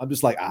in him. I'm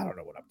just like, I don't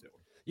know what I'm doing.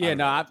 Yeah,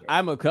 no,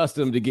 I'm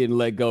accustomed to getting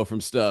let go from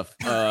stuff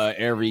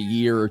every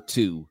year or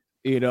two.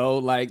 You know,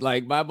 like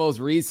my most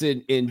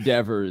recent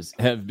endeavors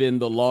have been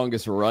the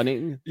longest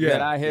running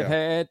that I have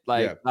had.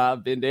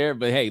 I've been there,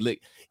 but hey, look,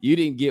 you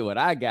didn't get what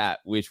I got,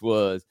 which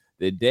was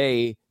the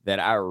day that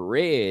I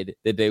read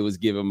that they was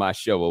giving my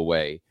show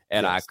away.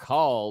 And I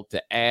called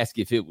to ask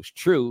if it was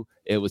true.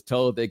 It was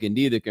told they can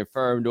neither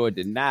confirm nor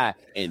deny,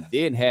 and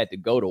then had to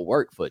go to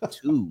work for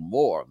 2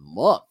 more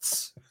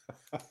months.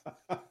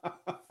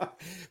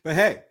 But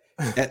hey,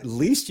 at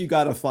least you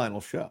got a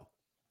final show.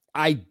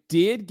 I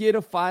did get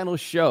a final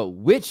show,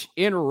 which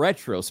in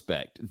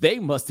retrospect, they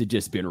must have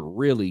just been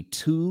really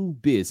too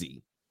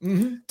busy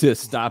to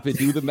stop and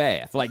do the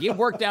math. Like, it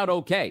worked out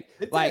okay.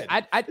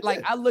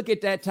 I look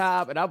at that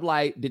time and I'm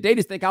like, did they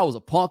just think I was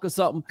a punk or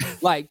something?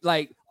 like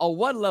on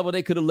one level,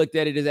 they could have looked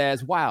at it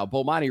as, wow,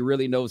 Bomani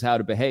really knows how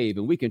to behave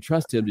and we can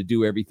trust him to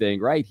do everything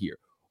right here.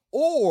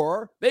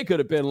 Or they could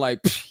have been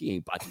like, he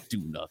ain't about to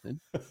do nothing.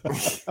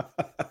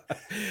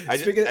 I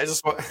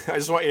just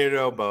want you to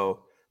know, Bo,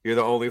 you're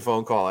the only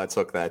phone call I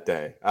took that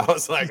day. I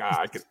was like,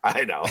 I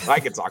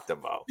can talk to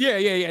Bo.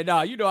 Yeah. No,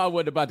 I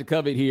wasn't about to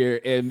come in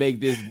here and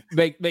make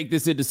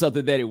this into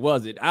something that it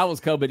wasn't. I was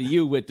coming to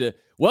you with the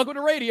welcome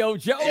to radio,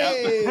 Joe.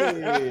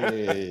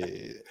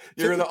 Hey.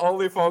 You're the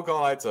only phone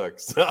call I took.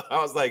 So I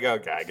was like,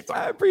 okay, I can talk.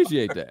 I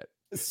appreciate that.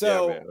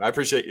 So man, I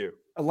appreciate you.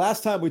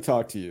 Last time we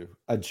talked to you,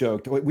 I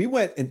joked. We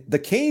went, and the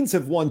Canes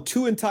have won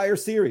 2 entire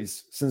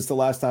series since the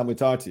last time we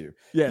talked to you.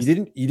 Yes.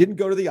 You didn't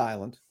go to the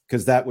island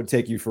because that would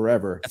take you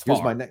forever. That's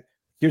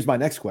Here's my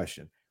next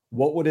question.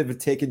 What would have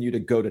taken you to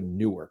go to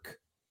Newark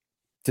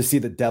to see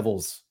the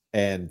Devils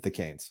and the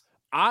Canes?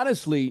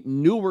 Honestly,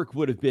 Newark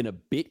would have been a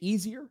bit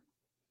easier.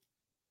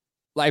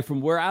 Like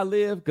from where I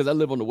live, because I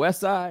live on the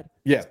west side.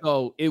 Yeah.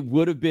 So it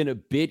would have been a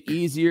bit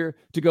easier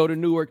to go to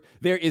Newark.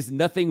 There is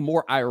nothing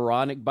more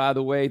ironic, by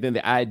the way, than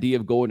the idea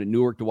of going to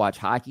Newark to watch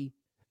hockey.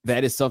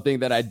 That is something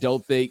that I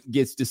don't think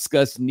gets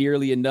discussed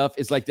nearly enough.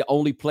 It's like the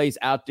only place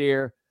out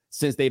there,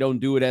 since they don't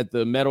do it at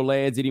the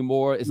Meadowlands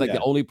anymore, it's like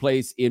the only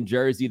place in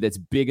Jersey that's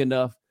big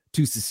enough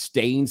to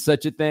sustain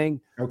such a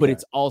thing. Okay. But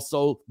it's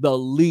also the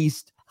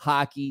least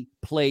hockey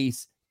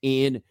place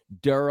in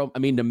Durham. I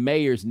mean, the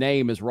mayor's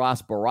name is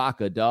Ross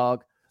Baraka,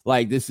 dog.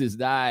 Like, this is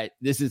not,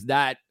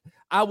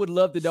 I would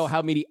love to know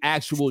how many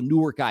actual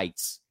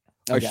Newarkites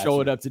are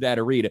showing up to that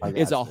arena.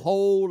 It's a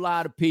whole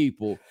lot of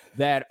people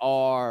that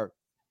are.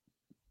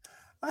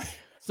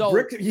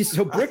 Brick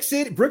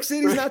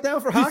City's not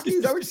down for hockey?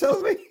 Is that what you're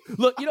telling me?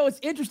 Look, it's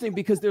interesting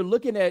because they're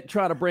looking at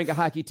trying to bring a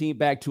hockey team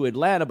back to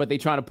Atlanta, but they're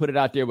trying to put it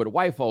out there where the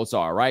white folks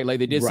are, right? Like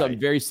they did something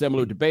very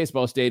similar to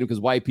baseball stadium because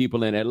white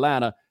people in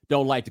Atlanta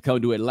don't like to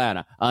come to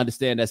Atlanta. I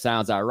understand that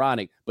sounds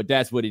ironic, but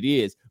that's what it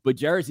is. But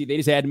Jersey, they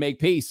just had to make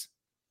peace.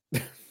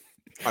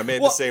 I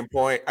made the same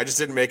point. I just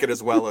didn't make it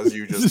as well as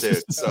you just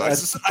did. So I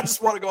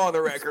just want to go on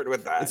the record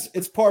with that.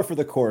 It's par for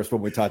the course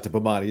when we talk to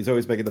Bomani. He's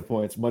always making the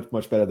points much,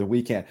 much better than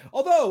we can.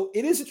 Although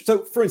it is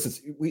so, for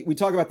instance, we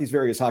talk about these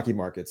various hockey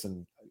markets,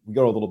 and we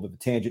go a little bit of a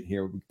tangent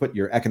here. We put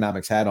your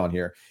economics hat on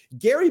here.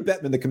 Gary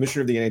Bettman, the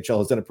commissioner of the NHL,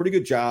 has done a pretty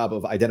good job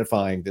of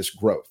identifying this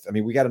growth. I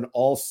mean, we got an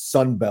all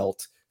Sun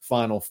Belt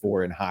Final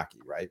Four in hockey,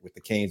 right? With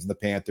the Canes and the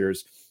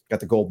Panthers, got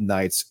the Golden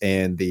Knights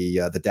and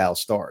the Dallas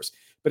Stars.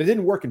 But it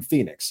didn't work in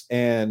Phoenix.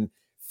 And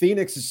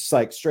Phoenix is just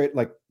like straight,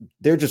 like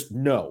they're just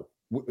no.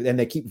 And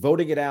they keep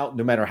voting it out.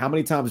 No matter how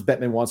many times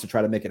Bettman wants to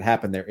try to make it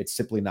happen there, it's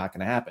simply not going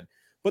to happen.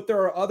 But there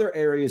are other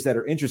areas that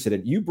are interested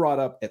in. You brought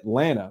up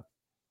Atlanta.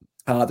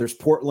 There's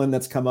Portland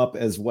that's come up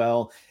as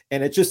well.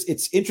 And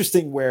it's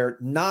interesting where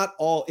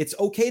it's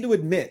okay to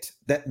admit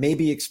that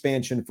maybe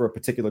expansion for a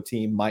particular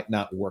team might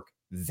not work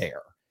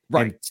there.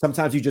 Right. And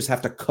sometimes you just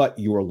have to cut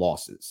your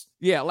losses.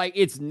 Yeah, like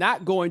it's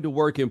not going to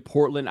work in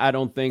Portland, I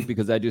don't think,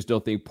 because I just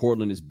don't think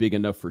Portland is big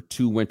enough for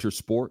 2 winter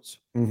sports.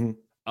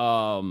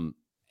 Mm-hmm.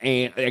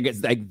 And I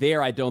guess like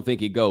there, I don't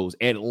think it goes.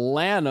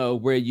 Atlanta,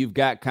 where you've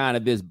got kind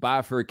of this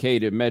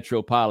bifurcated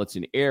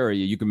metropolitan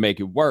area, you can make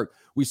it work.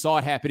 We saw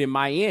it happen in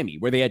Miami,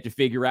 where they had to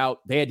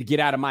get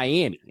out of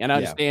Miami. And I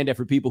understand that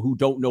for people who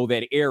don't know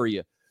that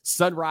area,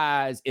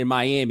 Sunrise and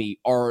Miami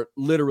are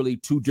literally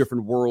 2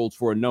 different worlds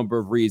for a number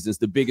of reasons.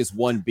 The biggest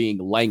one being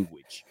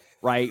language,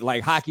 right?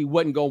 Like hockey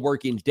wasn't going to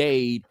work in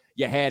Dade.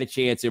 You had a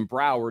chance in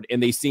Broward,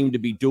 and they seem to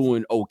be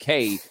doing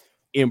okay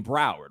in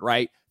Broward,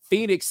 right?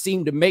 Phoenix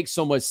seemed to make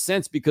so much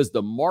sense because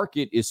the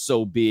market is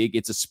so big.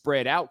 It's a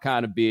spread out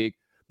kind of big,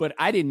 but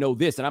I didn't know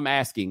this. And I'm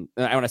asking,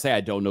 when I say I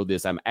don't know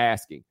this, I'm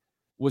asking,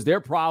 was their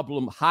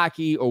problem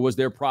hockey or was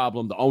their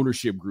problem the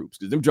ownership groups?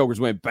 Because them jokers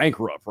went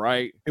bankrupt,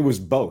 right? It was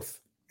both.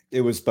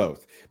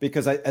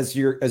 Because as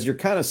you're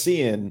kind of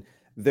seeing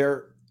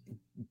there,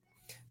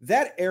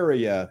 that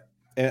area,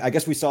 and I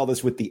guess we saw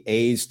this with the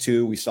A's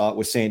too. We saw it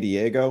with San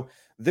Diego.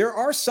 There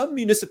are some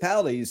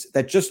municipalities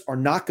that just are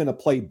not going to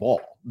play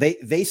ball.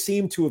 They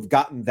seem to have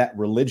gotten that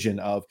religion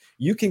of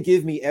you can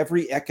give me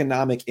every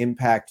economic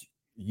impact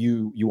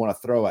you want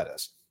to throw at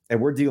us.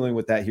 And we're dealing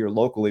with that here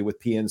locally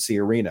with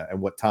PNC Arena and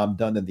what Tom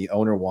Dundon, the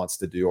owner, wants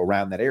to do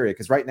around that area.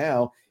 Because right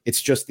now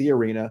it's just the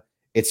arena,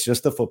 it's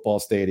just the football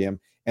stadium,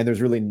 and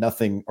there's really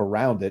nothing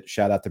around it.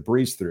 Shout out to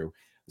Breeze Through.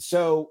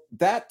 So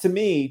that, to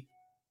me,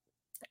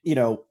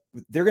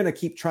 they're going to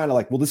keep trying to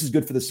well, this is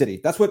good for the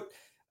city. That's what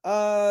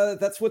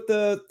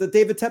the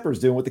David Tepper's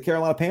doing with the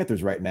Carolina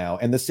Panthers right now.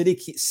 And the city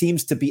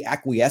seems to be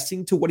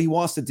acquiescing to what he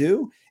wants to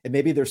do. And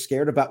maybe they're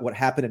scared about what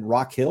happened in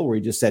Rock Hill, where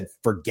he just said,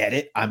 forget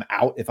it, I'm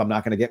out if I'm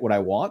not going to get what I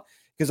want.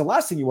 Because the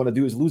last thing you want to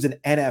do is lose an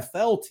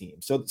NFL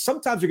team. So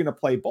sometimes you're going to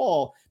play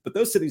ball, but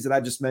those cities that I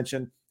just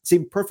mentioned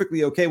seem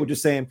perfectly okay with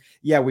just saying,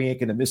 yeah, we ain't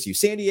going to miss you.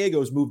 San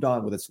Diego's moved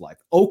on with its life.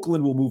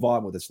 Oakland will move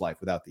on with its life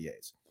without the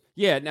A's.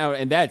 Yeah, now,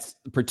 and that's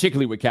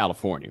particularly with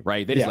California,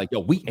 right? They're just like, yo,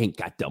 we ain't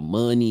got the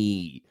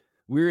money.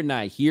 We're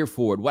not here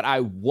for it. What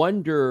I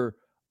wonder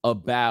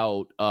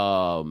about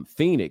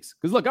Phoenix,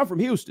 because look, I'm from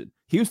Houston.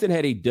 Houston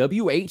had a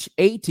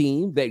WHA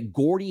team that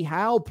Gordie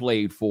Howe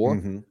played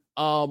for.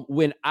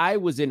 When I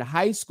was in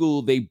high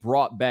school, they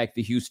brought back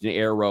the Houston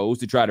Aeros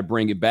to try to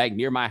bring it back.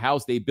 Near my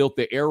house, they built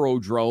the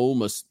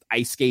Aerodrome, a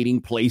ice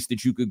skating place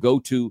that you could go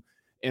to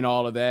and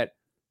all of that.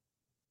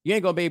 You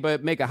ain't going to be able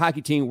to make a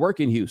hockey team work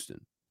in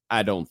Houston,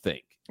 I don't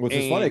think. Which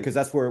is funny, because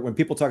that's where, when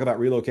people talk about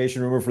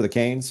relocation rumor for the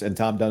Canes, and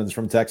Tom Dunn's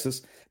from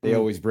Texas, they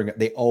always bring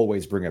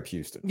up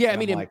Houston. Yeah, I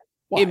mean,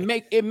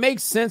 it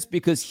makes sense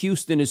because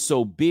Houston is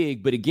so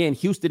big, but again,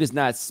 Houston is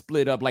not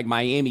split up like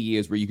Miami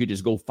is, where you could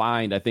just go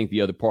find, I think,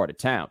 the other part of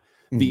town.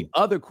 The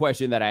other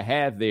question that I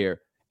have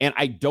there, and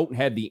I don't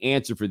have the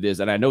answer for this,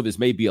 and I know this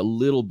may be a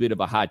little bit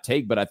of a hot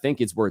take, but I think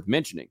it's worth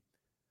mentioning.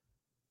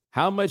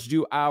 How much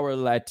do our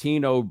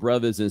Latino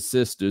brothers and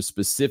sisters,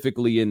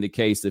 specifically in the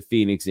case of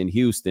Phoenix and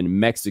Houston,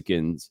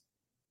 Mexicans,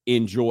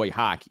 enjoy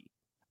hockey?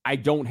 I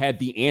don't have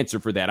the answer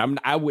for that.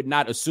 I would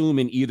not assume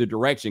in either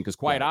direction, because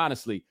quite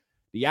honestly,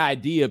 the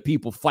idea of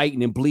people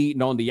fighting and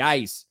bleeding on the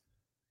ice,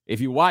 if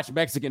you watch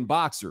Mexican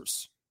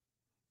boxers,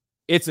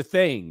 it's a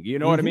thing. You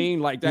know what I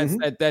mean? Like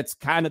that's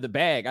kind of the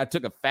bag. I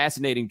took a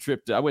fascinating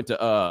trip I went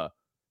to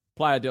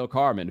Playa del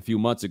Carmen a few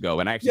months ago,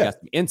 and I actually got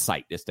some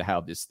insight as to how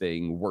this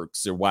thing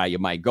works or why you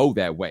might go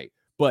that way.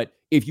 But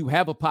if you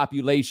have a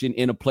population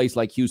in a place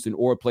like Houston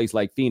or a place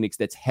like Phoenix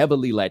that's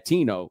heavily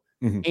Latino,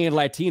 and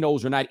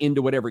Latinos are not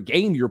into whatever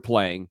game you're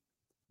playing,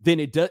 then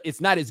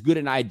it's not as good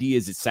an idea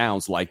as it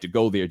sounds like to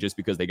go there just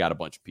because they got a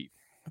bunch of people.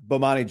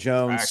 Bomani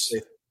Jones.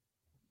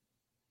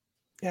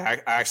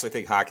 I actually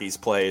think hockey's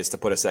play is to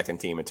put a second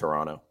team in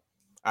Toronto.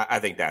 I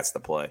think that's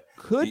the play.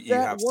 Could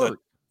that work?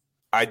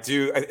 I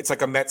do. It's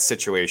like a Mets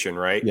situation,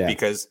 right? Yeah.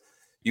 Because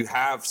you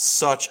have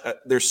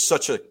there's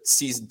such a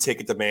season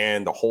ticket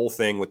demand, the whole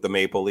thing with the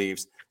Maple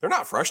Leafs. They're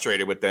not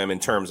frustrated with them in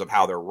terms of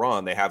how they're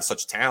run. They have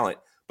such talent,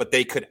 but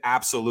they could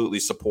absolutely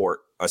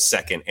support a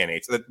second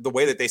NHL. The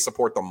way that they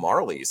support the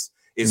Marlies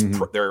is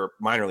their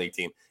minor league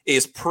team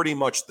is pretty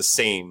much the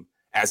same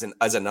as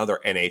another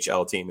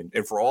NHL team.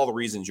 And for all the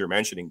reasons you're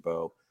mentioning,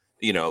 Bo,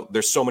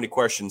 there's so many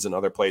questions in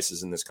other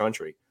places in this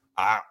country.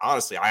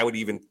 Honestly, I would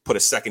even put a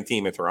second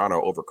team in Toronto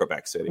over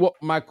Quebec City. Well,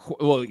 my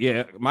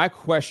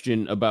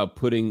question about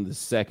putting the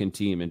second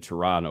team in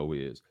Toronto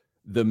is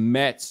the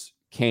Mets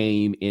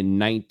came in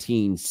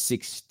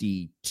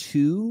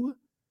 1962,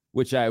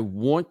 which I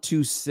want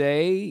to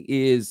say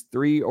is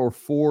 3 or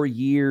 4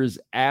 years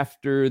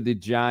after the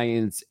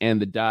Giants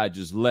and the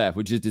Dodgers left,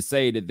 which is to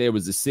say that there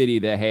was a city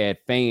that had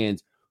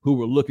fans who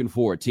were looking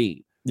for a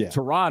team. Yeah.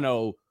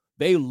 Toronto,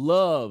 they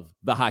love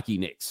the hockey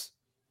Knicks.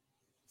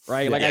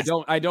 Right. Like, I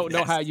don't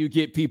know how you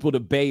get people to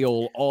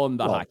bail on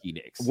the hockey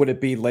Knicks. Would it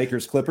be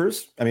Lakers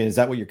Clippers? I mean, is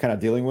that what you're kind of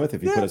dealing with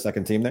if you put a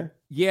second team there?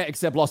 Yeah,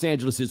 except Los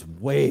Angeles is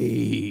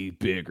way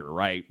bigger.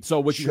 Right. So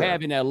what you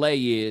have in LA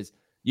is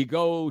you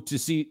go to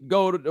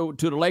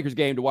the Lakers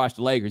game to watch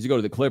the Lakers. You go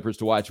to the Clippers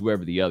to watch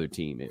whoever the other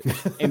team is.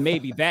 And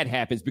maybe that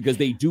happens because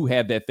they do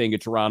have that thing in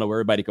Toronto where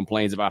everybody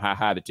complains about how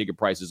high the ticket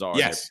prices are.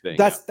 Yes.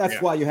 That's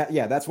why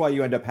that's why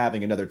you end up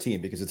having another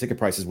team, because the ticket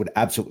prices would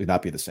absolutely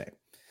not be the same.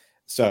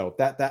 So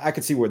that I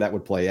could see where that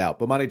would play out.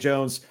 But Monty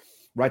Jones,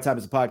 Right Time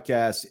is a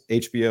podcast,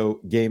 HBO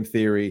Game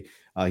Theory.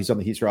 He's on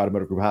the Heaster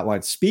Automotive Group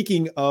hotline.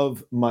 Speaking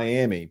of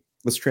Miami,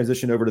 let's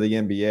transition over to the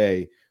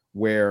NBA,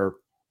 where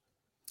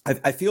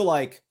I feel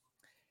like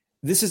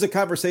this is a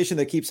conversation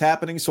that keeps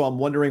happening. So I'm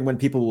wondering when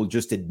people will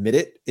just admit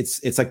it.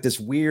 It's like this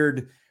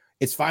weird,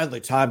 it's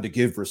finally time to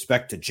give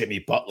respect to Jimmy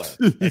Butler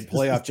and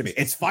playoff Jimmy.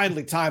 It's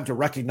finally time to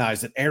recognize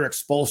that Eric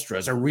Spoelstra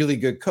is a really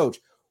good coach.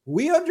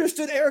 We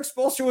understood Eric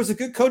Spoelstra was a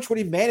good coach when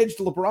he managed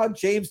LeBron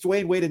James,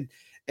 Dwayne Wade,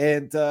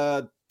 and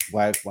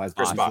why is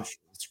Chris Bosh?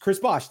 It's Chris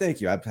Bosh. Thank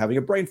you. I'm having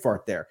a brain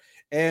fart there.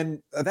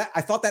 And that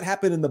I thought that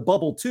happened in the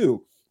bubble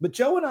too. But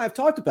Joe and I have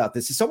talked about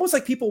this. It's almost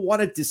like people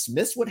want to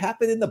dismiss what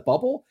happened in the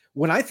bubble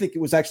when I think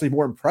it was actually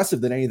more impressive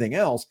than anything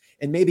else.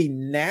 And maybe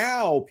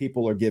now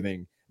people are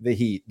giving the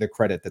Heat the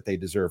credit that they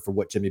deserve for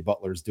what Jimmy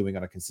Butler is doing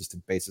on a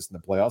consistent basis in the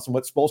playoffs and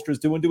what Spoelstra is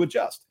doing to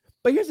adjust.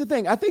 But here's the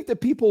thing. I think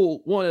that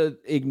people want to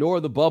ignore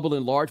the bubble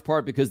in large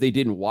part because they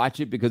didn't watch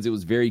it, because it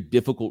was very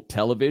difficult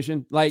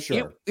television. Like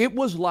it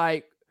was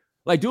like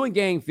Like doing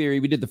Game Theory,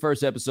 we did the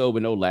first episode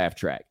with no laugh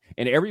track.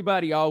 And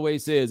everybody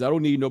always says, I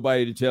don't need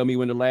nobody to tell me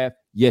when to laugh.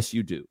 Yes,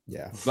 you do.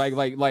 Yeah.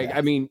 Yeah.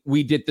 I mean,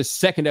 we did the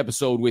second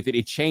episode with it.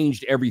 It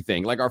changed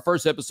everything. Like our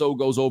first episode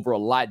goes over a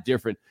lot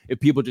different if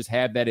people just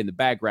have that in the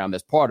background.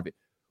 That's part of it.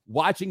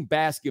 Watching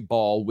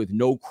basketball with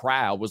no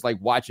crowd was like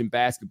watching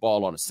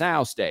basketball on a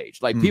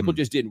soundstage. Like people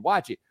just didn't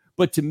watch it.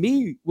 But to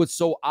me, what's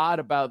so odd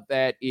about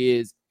that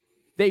is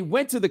they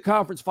went to the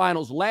conference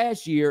finals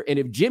last year, and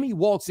if Jimmy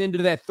walks into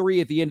that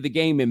three at the end of the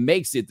game and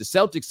makes it, the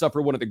Celtics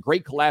suffer one of the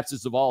great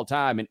collapses of all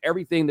time. And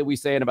everything that we're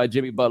saying about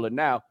Jimmy Butler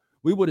now,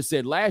 we would have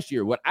said last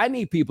year. What I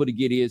need people to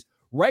get is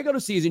regular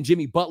season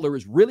Jimmy Butler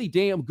is really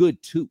damn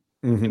good too.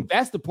 And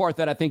that's the part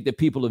that I think that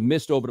people have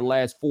missed over the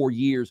last 4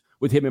 years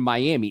with him in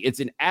Miami. It's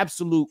an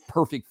absolute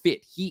perfect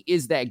fit. He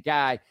is that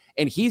guy,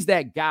 and he's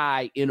that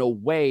guy in a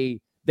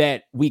way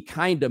that we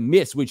kind of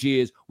miss, which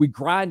is we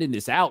grinding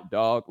this out,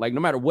 dog. Like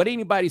no matter what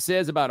anybody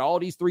says about all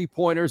these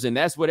 3-pointers, and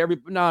that's what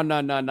no.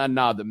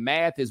 The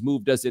math has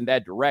moved us in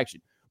that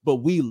direction. But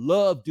we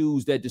love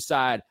dudes that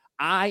decide,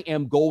 I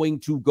am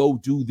going to go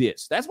do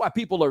this. That's why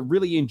people are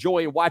really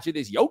enjoying watching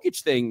this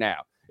Jokic thing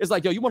now. It's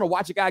like, yo, you want to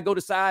watch a guy go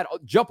to side?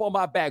 Jump on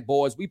my back,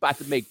 boys. We about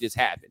to make this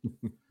happen.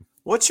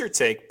 What's your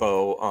take,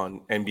 Bo,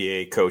 on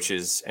NBA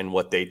coaches and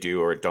what they do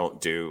or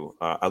don't do?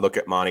 I look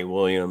at Monty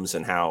Williams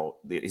and how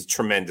his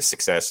tremendous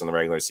success in the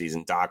regular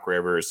season. Doc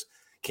Rivers,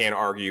 can't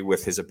argue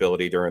with his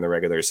ability during the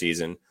regular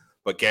season.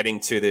 But getting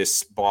to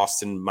this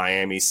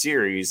Boston-Miami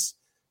series,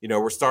 you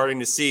know, we're starting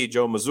to see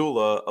Joe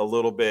Mazzulla a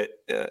little bit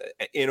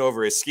in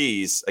over his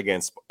skis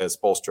against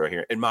Spoelstra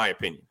here, in my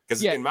opinion.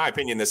 Because in my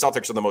opinion, the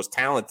Celtics are the most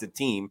talented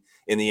team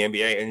in the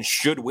NBA and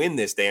should win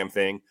this damn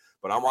thing.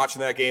 But I'm watching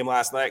that game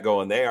last night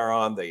going, they are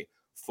on the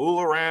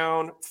fool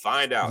around,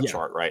 find out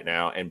chart right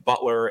now. And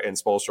Butler and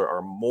Spoelstra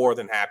are more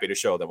than happy to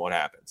show them what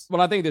happens. Well,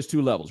 I think there's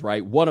two levels,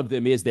 right? One of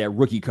them is that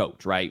rookie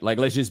coach, right? Like,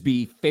 let's just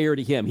be fair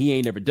to him. He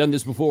ain't never done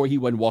this before. He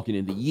wasn't walking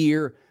in the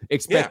year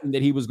expecting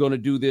that he was going to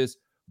do this.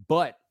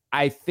 But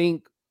I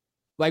think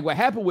like what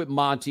happened with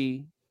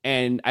Monty,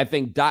 and I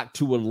think Doc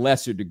to a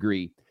lesser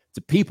degree, it's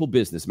a people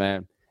business,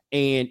 man.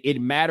 And it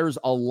matters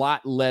a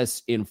lot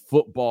less in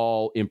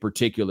football in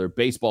particular.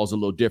 Baseball is a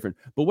little different.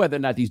 But whether or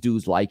not these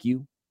dudes like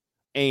you,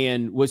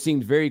 and what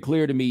seems very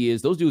clear to me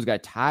is those dudes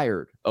got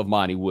tired of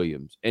Monty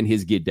Williams and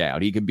his get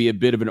down. He could be a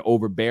bit of an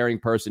overbearing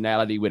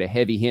personality with a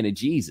heavy hint of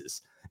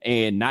Jesus.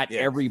 And not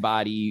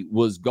everybody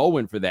was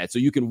going for that. So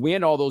you can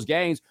win all those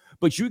games,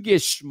 but you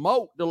get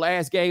smoked the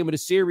last game of the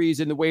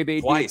series in the way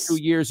they did 2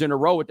 years in a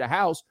row at the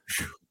house.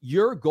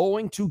 You're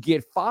going to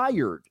get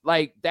fired.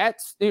 Like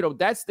that's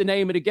the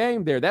name of the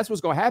game there. That's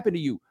what's going to happen to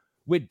you.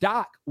 With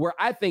Doc, where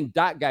I think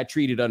Doc got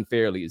treated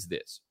unfairly is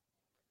this.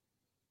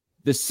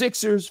 The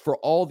Sixers for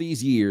all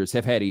these years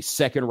have had a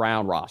second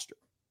round roster.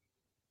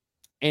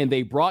 And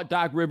they brought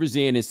Doc Rivers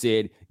in and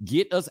said,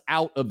 get us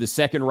out of the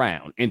second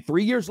round. And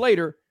 3 years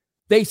later,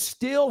 they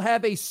still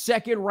have a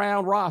second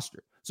round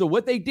roster. So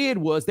what they did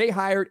was they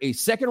hired a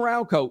second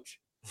round coach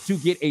to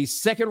get a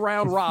second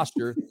round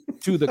roster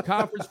to the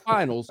conference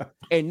finals.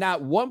 And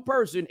not one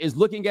person is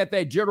looking at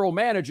that general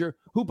manager,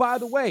 who, by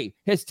the way,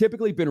 has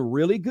typically been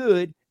really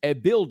good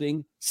at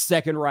building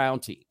second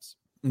round teams.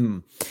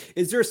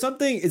 Is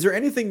there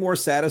anything more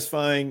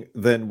satisfying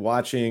than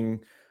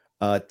watching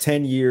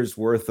 10 years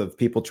worth of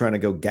people trying to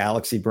go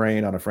galaxy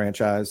brain on a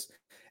franchise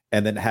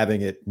and then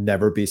having it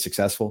never be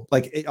successful?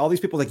 Like all these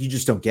people, like, you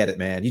just don't get it,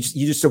 man. You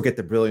just don't get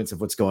the brilliance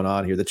of what's going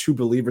on here, the true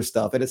believer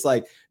stuff. And it's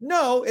like,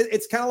 no,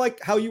 it's kind of like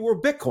how you were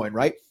Bitcoin,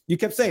 right? You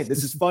kept saying,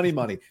 this is funny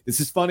money. This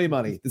is funny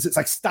money. This is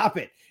like, stop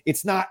it.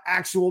 It's not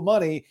actual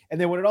money.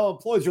 And then when it all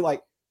employs, you're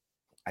like,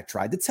 I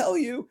tried to tell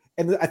you.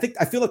 And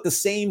I feel like the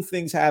same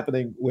thing's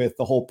happening with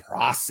the whole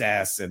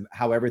process and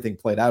how everything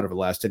played out over the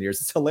last 10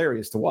 years. It's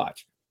hilarious to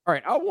watch. All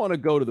right. I want to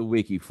go to the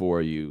wiki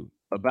for you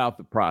about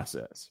the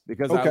process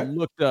because I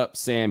looked up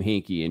Sam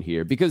Hinkie in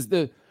here because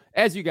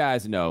as you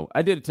guys know,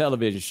 I did a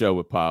television show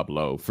with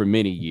Pablo for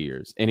many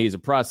years and he's a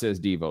process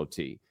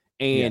devotee.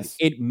 And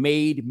it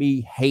made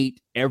me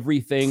hate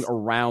everything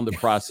around the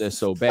process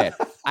so bad.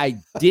 I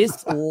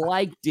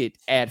disliked it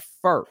at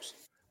first.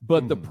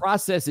 But the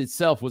process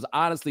itself was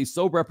honestly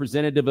so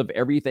representative of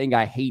everything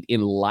I hate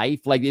in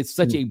life. Like it's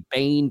such a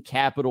Bain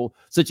capital,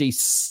 such a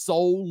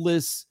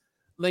soulless,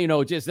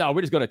 we're just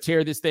going to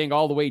tear this thing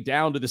all the way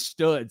down to the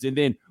studs. And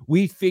then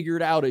we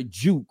figured out a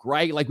juke,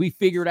 right? Like we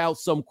figured out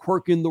some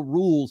quirk in the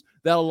rules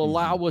that'll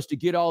allow us to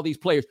get all these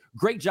players.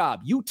 Great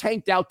job. You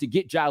tanked out to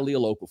get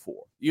Jahlil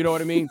Okafor. You know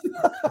what I mean?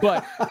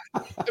 But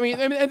I mean,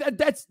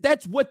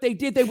 that's what they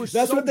did. They were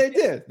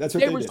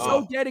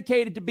so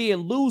dedicated to being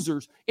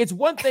losers. It's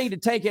one thing to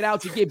tank it out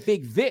to get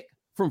Big Vic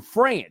from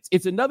France.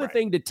 It's another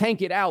thing to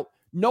tank it out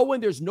knowing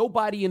there's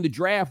nobody in the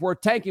draft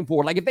worth tanking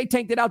for. Like if they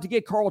tanked it out to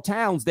get Karl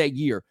Towns that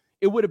year,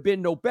 it would have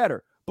been no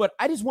better. But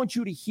I just want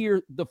you to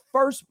hear the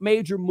first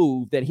major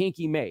move that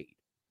Hinkie made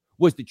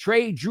was to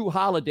trade Drew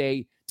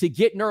Holiday to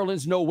get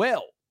Nerlens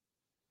Noel.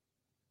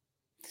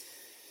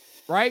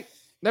 Right?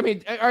 I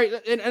mean, all right,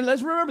 and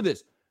let's remember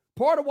this.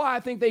 Part of why I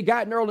think they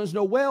got Nerlens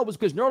Noel was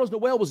because Nerlens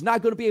Noel was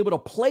not going to be able to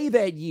play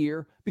that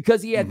year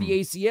because he had the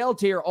ACL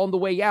tear on the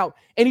way out,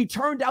 and he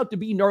turned out to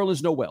be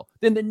Nerlens Noel.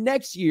 Then the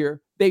next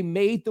year, they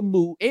made the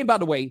move. And by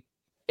the way,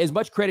 as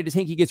much credit as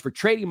Hinkie gets for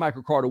trading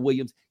Michael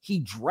Carter-Williams, he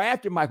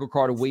drafted Michael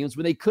Carter-Williams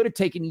when they could have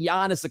taken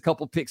Giannis a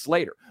couple picks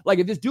later. Like,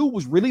 if this dude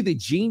was really the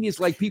genius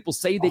like people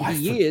say that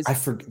he is.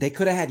 They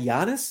could have had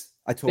Giannis?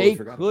 I totally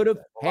forgot. They could have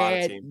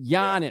had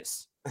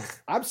Giannis.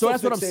 I'm still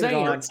that's what I'm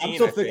saying.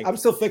 I'm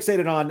still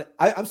fixated on.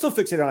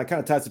 I kind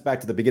of ties it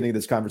back to the beginning of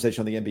this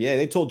conversation on the NBA.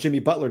 They told Jimmy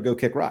Butler to go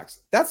kick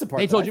rocks. That's the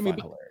part. They told Jimmy.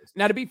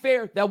 Now, to be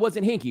fair, that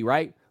wasn't Hinkie,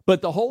 right?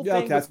 But the whole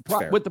thing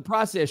with the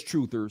process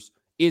truthers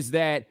is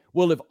that,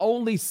 well, if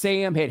only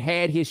Sam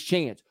had his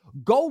chance.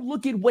 Go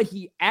look at what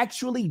he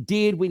actually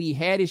did when he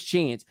had his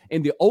chance,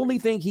 and the only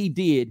thing he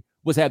did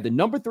was have the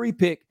number 3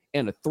 pick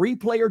and a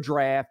 3-player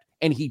draft,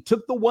 and he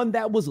took the one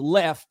that was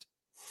left,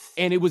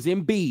 and it was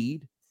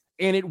Embiid.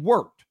 And it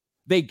worked.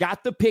 They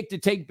got the pick to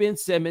take Ben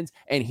Simmons,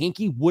 and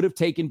Hinkie would have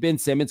taken Ben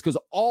Simmons because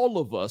all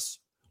of us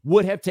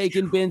would have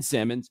taken Ben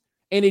Simmons,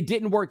 and it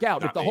didn't work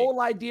out. But the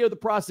whole idea of the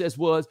process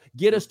was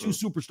get us 2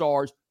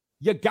 superstars.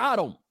 You got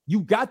them.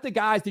 You got the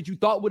guys that you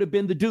thought would have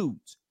been the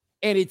dudes.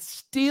 And it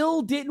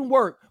still didn't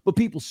work, but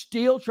people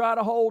still try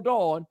to hold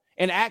on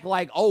and act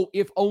like, oh,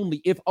 if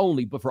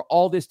only. But for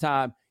all this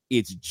time,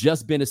 it's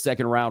just been a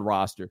second-round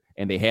roster,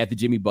 and they had the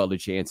Jimmy Butler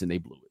chance, and they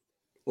blew it.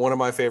 One of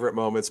my favorite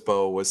moments,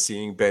 Bo, was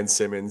seeing Ben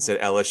Simmons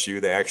at LSU.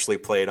 They actually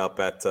played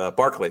up at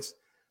Barclays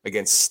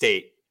against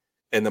State.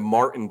 And the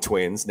Martin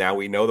twins, now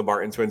we know the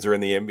Martin twins are in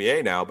the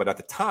NBA now, but at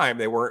the time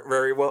they weren't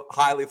very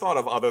highly thought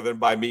of other than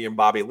by me and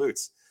Bobby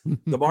Lutz.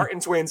 The Martin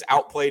twins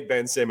outplayed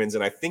Ben Simmons,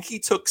 and I think he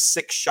took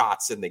 6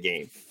 shots in the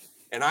game.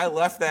 And I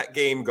left that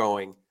game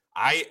going,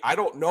 I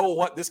don't know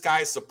what this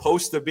guy is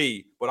supposed to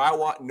be, but I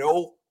want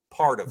no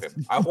part of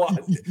him.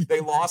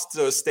 They lost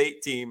to a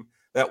State team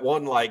that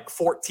won like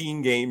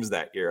 14 games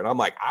that year. And I'm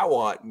like, I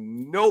want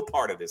no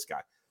part of this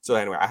guy. So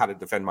anyway, I had to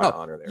defend my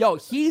honor there.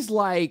 He's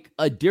like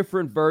a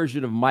different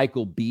version of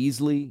Michael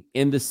Beasley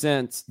in the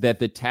sense that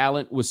the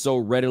talent was so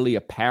readily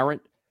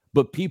apparent,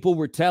 but people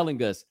were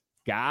telling us,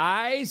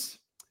 guys,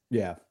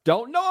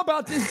 don't know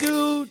about this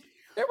dude.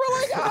 They were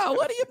like, oh,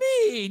 what do you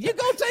mean? You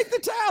go take the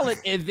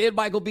talent. And then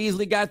Michael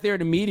Beasley got there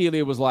and immediately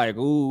it was like,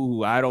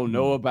 ooh, I don't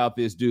know about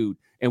this dude.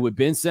 And with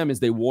Ben Simmons,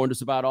 they warned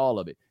us about all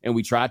of it. And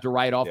we tried to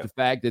write off the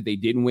fact that they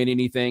didn't win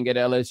anything at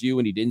LSU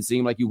and he didn't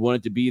seem like he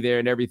wanted to be there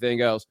and everything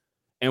else.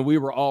 And we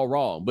were all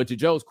wrong. But to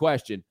Joe's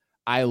question,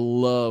 I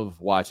love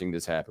watching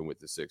this happen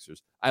with the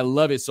Sixers. I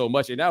love it so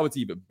much. And now it's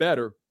even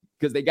better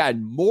because they got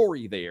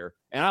Morey there.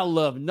 And I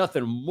love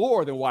nothing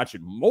more than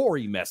watching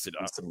Morey mess it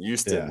up. Some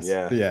Houston,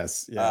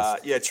 Yes.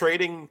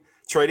 Trading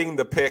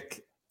the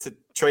pick to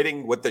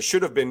trading what that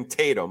should have been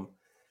Tatum.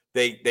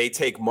 They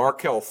take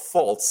Markelle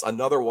Fultz,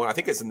 another one. I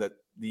think it's in the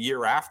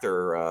year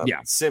after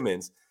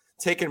Simmons,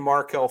 taking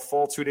Markelle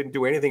Fultz, who didn't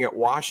do anything at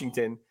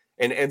Washington,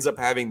 and ends up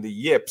having the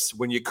yips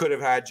when you could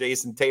have had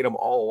Jason Tatum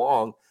all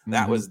along.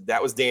 That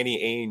was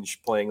Danny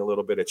Ainge playing a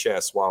little bit of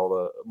chess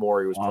while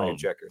Morey was playing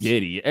checkers.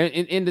 Giddy.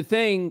 And the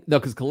thing, though,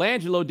 because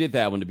Colangelo did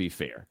that one, to be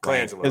fair.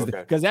 Colangelo,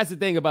 because that's the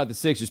thing about the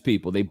Sixers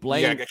people. They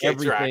blame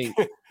everything.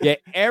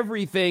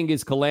 Everything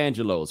is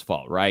Colangelo's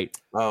fault, right?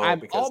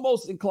 I'm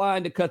almost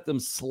inclined to cut them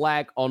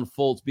slack on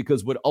Fultz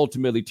because what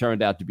ultimately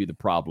turned out to be the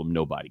problem,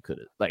 nobody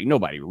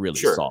really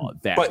saw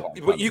that.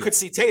 But you could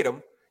see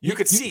Tatum. You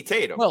could see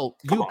Tatum. Well,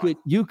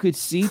 you could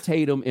see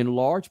Tatum in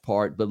large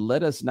part, but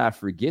let us not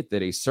forget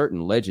that a certain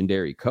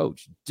legendary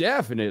coach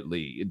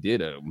definitely did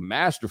a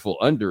masterful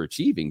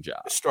underachieving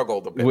job.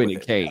 Struggled a bit when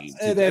it came. He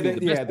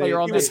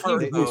was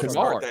hurt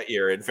that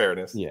year, in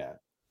fairness. Yeah,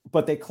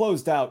 but they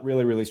closed out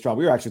really, really strong.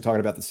 We were actually talking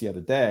about this the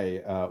other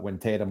day when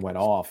Tatum went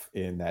off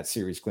in that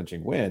series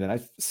clinching win, and I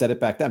said it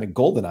back then. And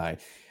GoldenEye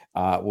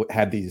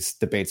had these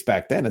debates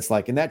back then. It's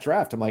like in that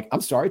draft, I'm like,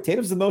 I'm sorry,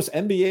 Tatum's the most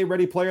NBA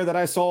ready player that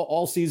I saw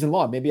all season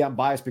long. Maybe I'm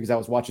biased because I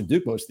was watching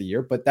Duke most of the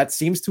year, but that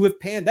seems to have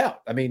panned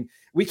out. I mean,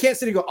 we can't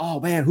sit and go,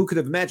 oh man, who could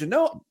have imagined?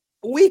 No,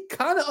 we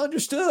kind of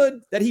understood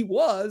that he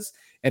was,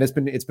 and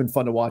it's been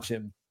fun to watch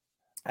him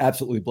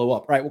absolutely blow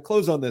up. All right, we'll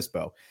close on this,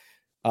 Bo.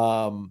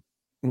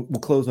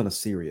 We'll close on a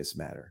serious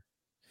matter.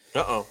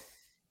 Do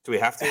we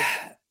have to?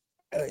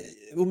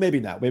 Well, maybe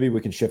not. Maybe we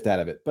can shift out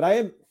of it. But I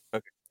am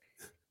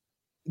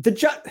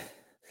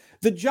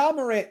the Ja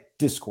Morant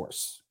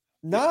discourse,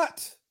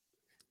 not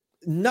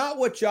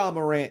what Ja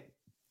Morant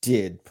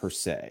did per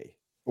se,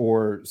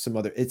 or some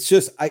other. It's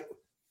just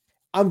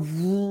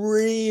I'm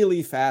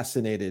really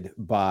fascinated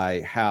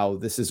by how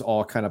this is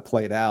all kind of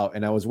played out,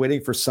 and I was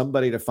waiting for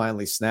somebody to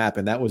finally snap,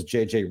 and that was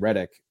JJ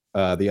Redick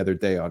the other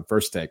day on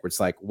First Take, where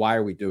it's like, why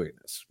are we doing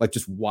this? Like,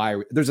 just why?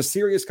 There's a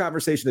serious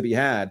conversation to be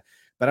had,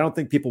 but I don't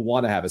think people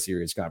want to have a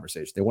serious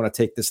conversation. They want to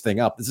take this thing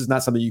up. This is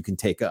not something you can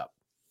take up.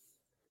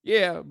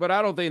 Yeah, but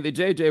I don't think that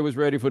JJ was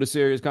ready for the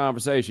serious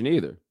conversation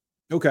either.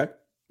 Okay.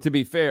 To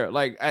be fair,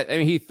 like, I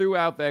mean, he threw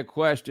out that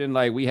question,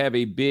 like, we have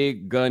a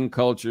big gun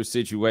culture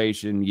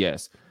situation.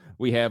 Yes,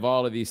 we have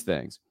all of these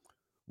things.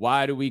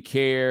 Why do we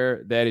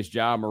care that it's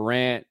Ja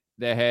Morant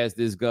that has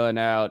this gun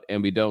out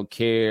and we don't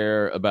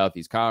care about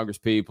these Congress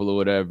people or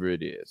whatever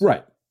it is.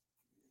 Right.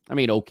 I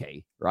mean,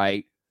 okay,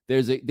 right?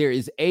 There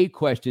is a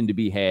question to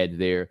be had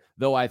there,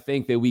 though I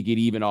think that we could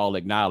even all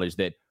acknowledge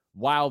that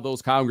while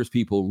those Congress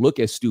people look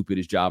as stupid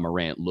as Ja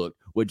Morant looked,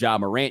 what Ja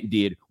Morant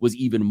did was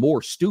even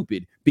more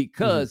stupid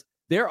because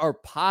there are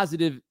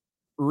positive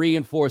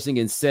reinforcing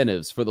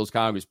incentives for those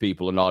Congress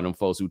people and all them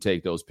folks who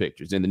take those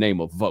pictures in the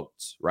name of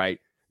votes, right?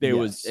 There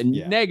was a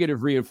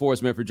negative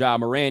reinforcement for Ja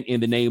Morant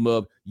in the name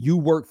of you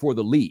work for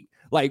the league.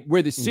 Like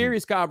where the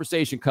serious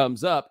conversation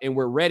comes up and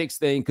where Reddick's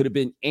thing could have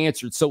been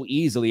answered so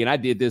easily. And I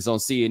did this on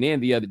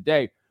CNN the other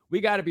day. We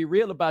got to be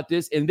real about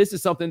this. And this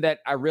is something that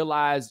I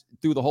realized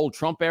through the whole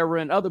Trump era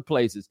and other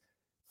places.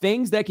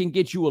 Things that can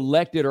get you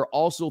elected are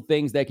also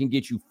things that can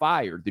get you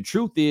fired. The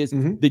truth is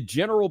the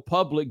general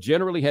public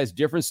generally has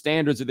different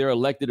standards of their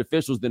elected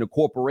officials than a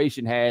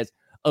corporation has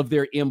of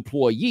their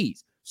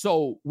employees.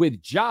 So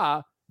with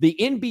Ja, the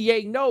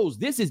NBA knows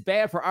this is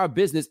bad for our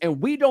business and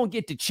we don't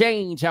get to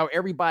change how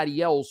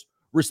everybody else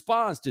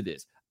responds to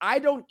this. I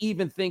don't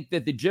even think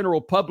that the general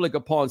public,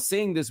 upon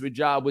seeing this with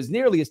Ja, was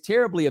nearly as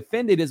terribly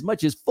offended as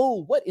much as,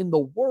 fool, what in the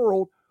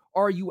world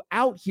are you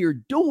out here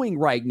doing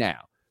right now?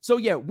 So,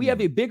 yeah, we have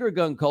a bigger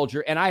gun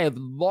culture, and I have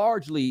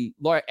largely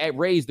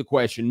raised the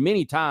question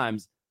many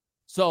times.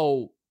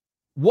 So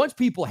once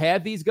people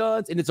have these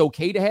guns, and it's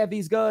okay to have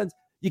these guns,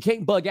 you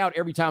can't bug out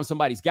every time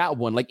somebody's got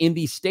one. Like in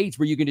these states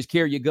where you can just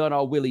carry your gun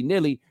all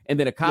willy-nilly, and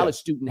then a college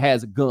student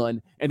has a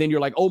gun, and then you're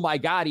like, oh, my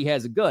God, he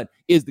has a gun.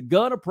 Is the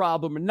gun a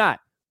problem or not?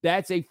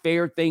 That's a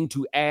fair thing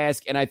to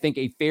ask, and I think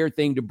a fair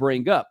thing to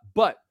bring up.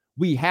 But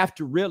we have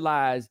to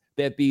realize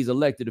that these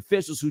elected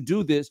officials who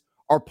do this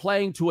are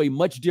playing to a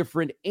much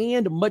different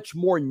and much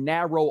more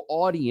narrow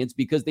audience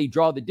because they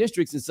draw the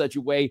districts in such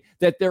a way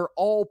that they're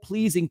all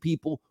pleasing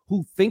people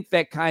who think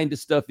that kind of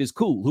stuff is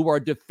cool, who are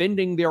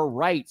defending their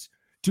rights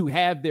to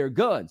have their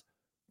guns.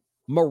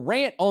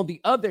 Morant, on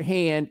the other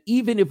hand,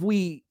 even if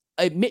we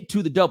admit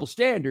to the double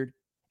standard,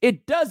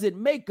 it doesn't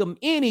make him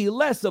any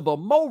less of a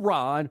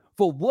moron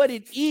for what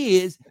it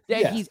is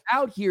that he's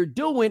out here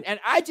doing. And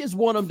I just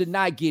want him to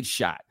not get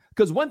shot.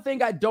 Because one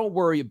thing I don't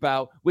worry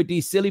about with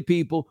these silly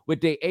people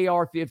with their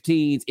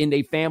AR-15s in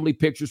their family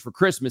pictures for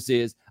Christmas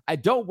is I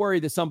don't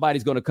worry that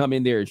somebody's going to come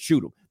in there and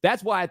shoot them.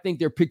 That's why I think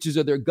their pictures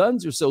of their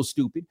guns are so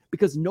stupid,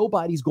 because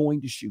nobody's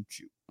going to shoot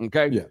you.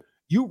 Okay? Yeah.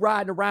 You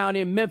riding around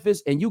in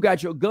Memphis and you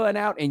got your gun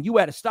out and you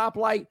at a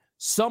stoplight,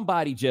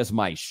 somebody just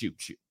might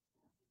shoot you.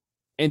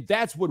 And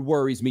that's what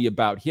worries me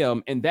about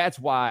him. And that's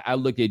why I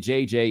look at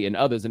JJ and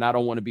others, and I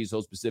don't want to be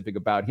so specific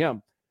about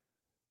him.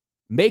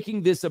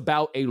 Making this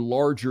about a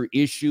larger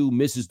issue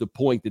misses the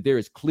point that there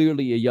is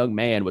clearly a young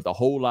man with a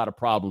whole lot of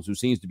problems who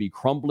seems to be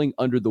crumbling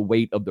under the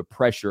weight of the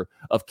pressure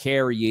of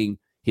carrying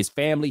his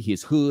family,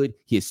 his hood,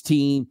 his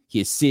team,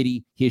 his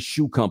city, his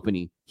shoe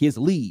company, his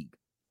league.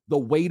 The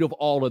weight of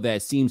all of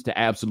that seems to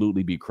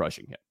absolutely be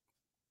crushing him.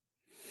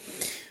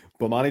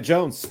 Bomani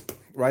Jones,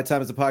 Right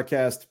Time is a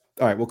podcast.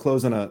 All right, we'll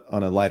close on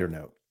a lighter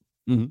note.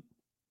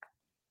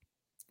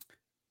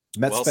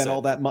 Mets spent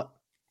all that money.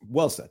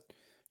 Well said.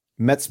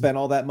 Mets spent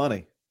all that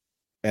money,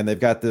 and they've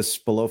got this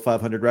below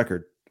 500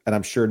 record. And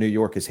I'm sure New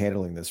York is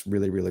handling this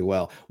really, really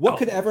well. What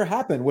could ever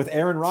happen with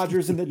Aaron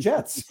Rodgers and the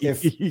Jets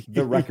if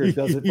the record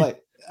doesn't play?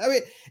 I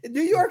mean,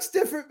 New York's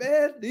different,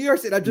 man. New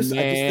York's. I just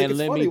think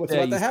it's funny what's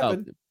about to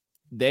happen.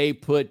 They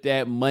put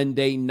that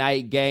Monday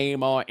night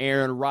game on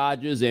Aaron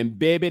Rodgers, and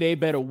baby, they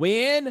better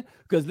win.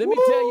 Because let me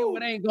tell you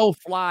what ain't gonna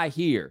fly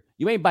here.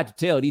 You ain't about to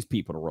tell these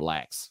people to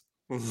relax.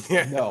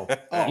 No.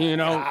 Oh, you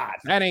know, God.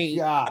 that ain't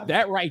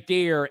that right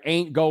there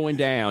ain't going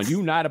down.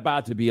 You not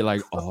about to be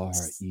like RELA.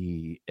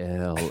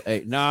 No.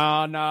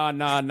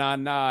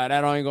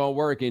 That ain't gonna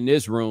work in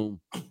this room.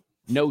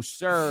 No,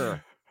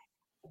 sir.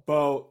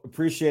 Bo,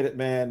 appreciate it,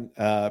 man.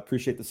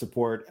 Appreciate the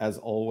support as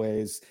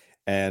always.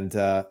 And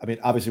I mean,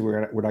 obviously,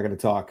 we're not going to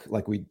talk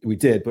like we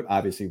did, but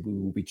obviously,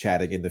 we will be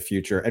chatting in the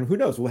future. And who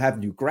knows? We'll have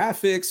new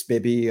graphics.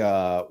 Maybe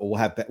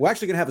we're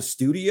actually going to have a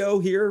studio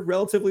here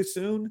relatively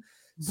soon.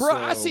 Bro,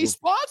 I see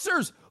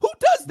sponsors. Who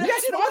does that? We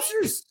got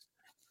sponsors.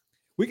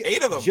 We got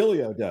 8 of them.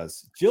 Gilio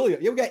does. Gilio,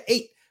 yeah, we got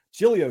 8.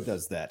 Gilio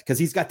does that because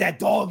he's got that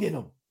dog in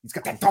him.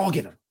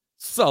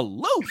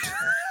 Salute.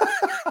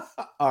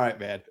 All right,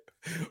 man.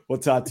 We'll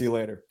talk to you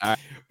later. All right.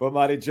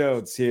 Bomani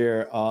Jones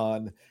here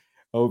on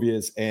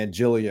Ovius and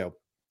Gilio.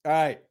 All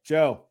right,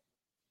 Joe.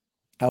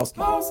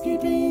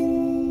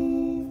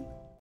 Housekeeping.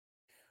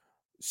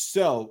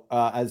 So,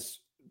 as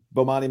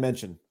Bomani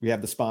mentioned, we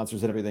have the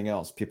sponsors and everything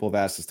else. People have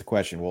asked us the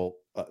question, well,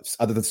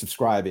 other than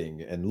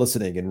subscribing and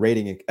listening and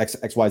rating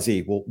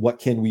XYZ, well, what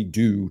can we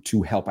do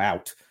to help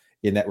out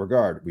in that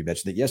regard? We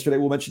mentioned it yesterday.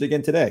 We'll mention it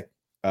again today.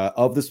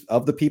 Of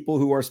the people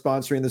who are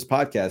sponsoring this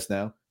podcast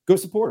now, go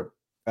support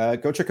them.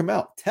 Go check them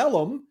out. Tell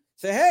them,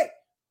 say, hey,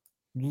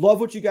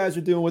 love what you guys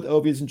are doing with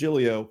Ovius and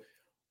Gilio.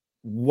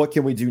 What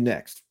can we do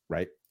next?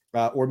 Right.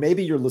 Or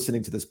maybe you're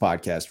listening to this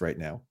podcast right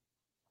now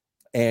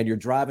and you're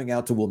driving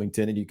out to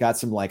Wilmington and you got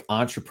some like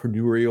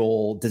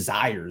entrepreneurial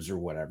desires or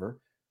whatever.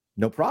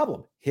 No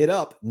problem. Hit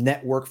up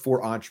Network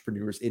for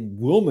Entrepreneurs in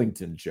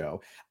Wilmington,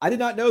 Joe. I did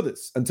not know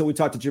this until we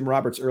talked to Jim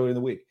Roberts earlier in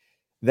the week,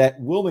 that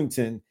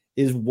Wilmington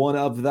is one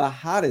of the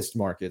hottest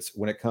markets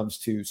when it comes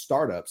to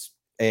startups,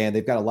 and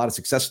they've got a lot of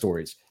success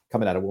stories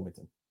coming out of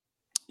Wilmington.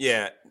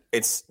 Yeah,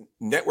 it's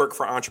Network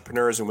for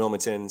Entrepreneurs in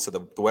Wilmington. So the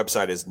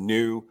website is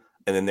new,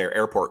 and then their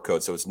airport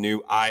code. So it's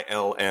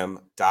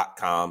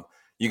newilm.com.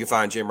 You can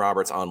find Jim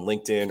Roberts on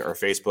LinkedIn or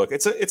Facebook.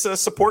 It's a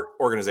support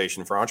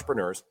organization for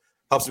entrepreneurs,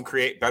 helps them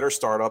create better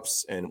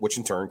startups, and which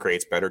in turn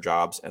creates better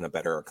jobs and a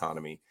better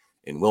economy.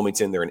 In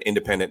Wilmington, they're an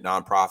independent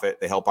nonprofit.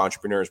 They help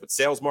entrepreneurs with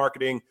sales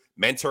marketing,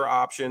 mentor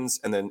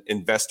options, and then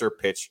investor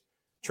pitch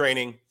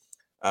training.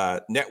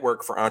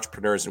 Network for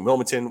Entrepreneurs in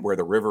Wilmington, where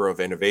the river of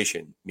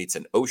innovation meets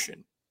an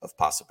ocean of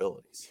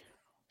possibilities.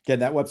 Again,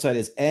 that website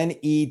is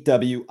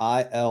newilm.com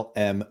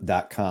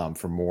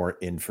for more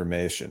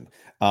information.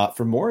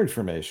 For more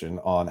information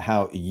on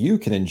how you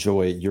can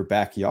enjoy your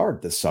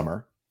backyard this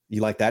summer,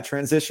 you like that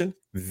transition?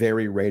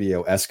 Very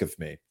radio-esque of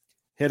me.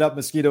 Hit up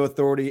Mosquito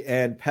Authority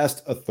and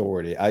Pest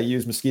Authority. I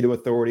use Mosquito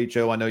Authority.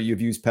 Joe, I know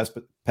you've used Pest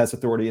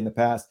Authority in the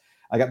past.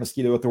 I got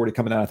Mosquito Authority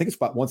coming out. I think it's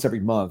about once every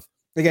month.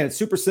 Again, it's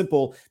super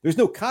simple. There's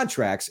no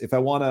contracts. If I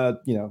want to,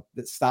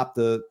 stop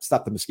the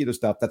mosquito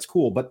stuff, that's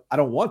cool. But I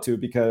don't want to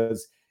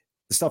because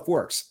the stuff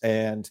works.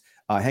 And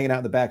hanging out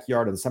in the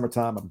backyard in the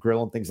summertime, I'm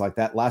grilling, things like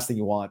that. Last thing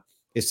you want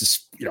is to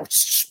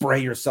spray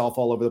yourself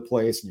all over the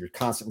place and you're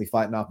constantly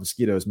fighting off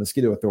mosquitoes.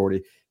 Mosquito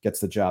Authority gets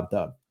the job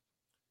done.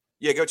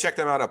 Yeah, go check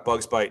them out at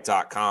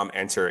bugsbite.com.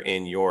 Enter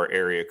in your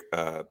area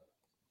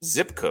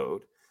zip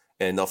code,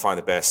 and they'll find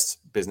the best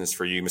business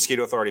for you.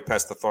 Mosquito Authority,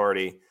 Pest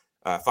Authority.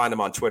 Find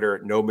them on Twitter,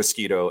 No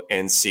Mosquito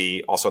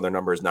NC. Also, their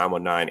number is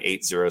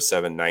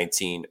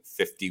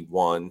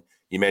 919-807-1951.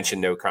 You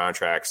mentioned no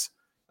contracts.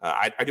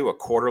 I do a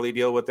quarterly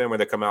deal with them where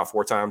they come out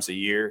 4 times a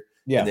year.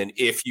 Yeah. And then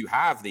if you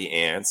have the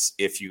ants,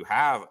 if you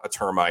have a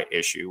termite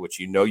issue, which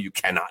you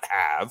cannot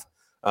have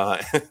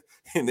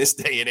in this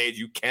day and age,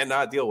 you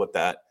cannot deal with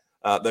that.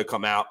 They'll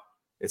come out.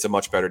 It's a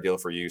much better deal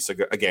for you. So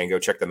go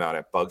check them out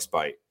at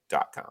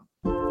bugsbite.com.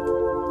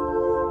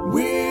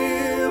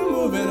 We're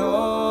moving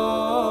on.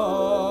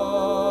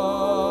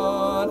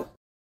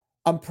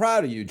 I'm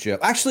proud of you, Joe.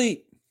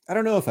 Actually, I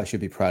don't know if I should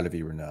be proud of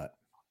you or not,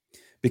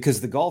 because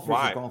the golfers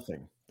are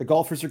golfing. The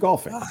golfers are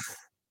golfing.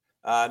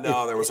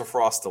 No, there was a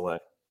frost delay.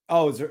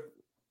 Oh, is there?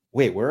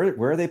 Wait, where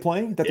are they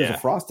playing? There's a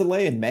frost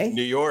delay in May?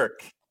 New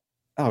York.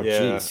 Oh,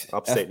 geez.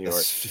 Upstate New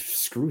York.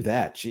 Screw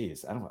that.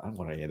 Jeez. I don't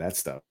want any of that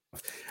stuff.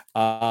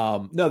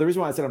 No, the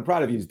reason why I said I'm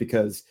proud of you is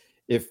because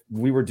if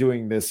we were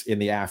doing this in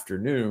the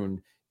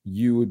afternoon,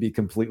 you would be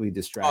completely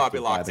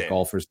distracted by the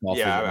golfers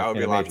golfing. Yeah, I would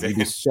be locked in. You'd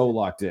be so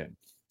locked in.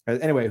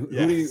 Anyway, who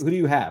do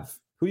you have?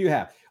 Who do you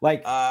have?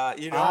 Like, I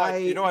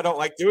don't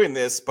like doing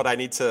this, but I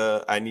need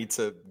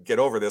to get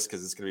over this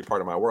because it's going to be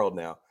part of my world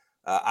now.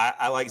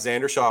 I like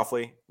Xander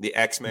Schauffele, the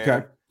X-Man,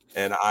 okay.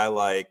 And I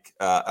like.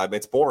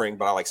 It's boring,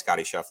 but I like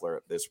Scotty Scheffler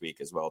this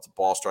week as well. It's a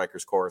ball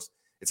strikers course.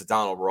 It's a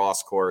Donald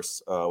Ross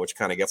course, which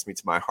kind of gets me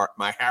to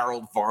my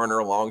Harold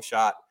Varner long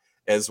shot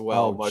as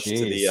well, to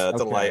the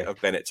delight of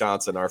Bennett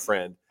Johnson, our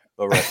friend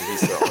over at the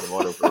Vista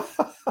Automotive Group.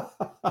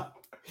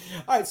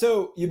 All right,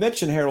 so you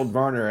mentioned Harold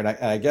Varner, and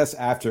I guess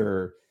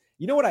after,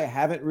 what I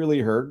haven't really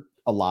heard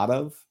a lot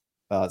of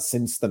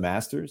since the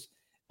Masters,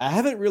 I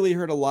haven't really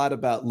heard a lot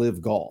about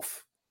Live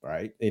Golf,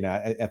 right?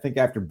 I think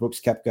after Brooks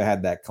Koepka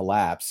had that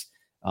collapse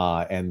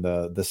and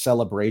the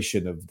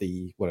celebration of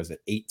the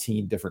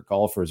 18 different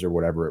golfers or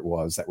whatever it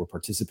was that were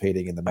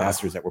participating in the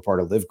Masters that were part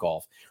of Live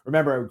Golf.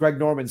 Remember, Greg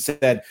Norman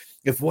said,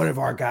 if one of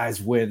our guys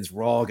wins,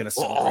 we're all going to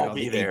celebrate on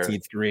the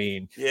 18th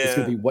green. Yeah. It's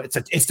going to be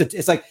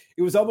it's like,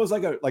 it was almost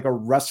like a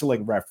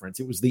wrestling reference.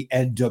 It was the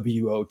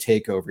NWO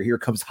takeover. Here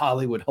comes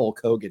Hollywood Hulk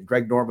Hogan,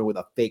 Greg Norman with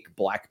a fake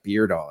black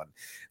beard on,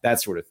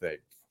 that sort of thing.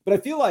 But I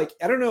feel like,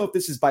 I don't know if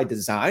this is by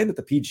design that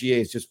the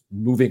PGA is just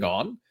moving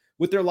on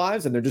with their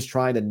lives and they're just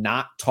trying to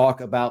not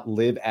talk about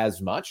Live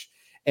as much.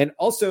 And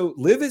also,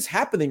 Live is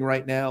happening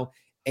right now,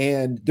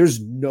 and there's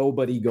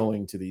nobody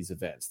going to these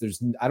events.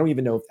 I don't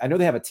even know. I know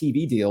they have a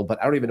TV deal,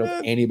 but I don't even know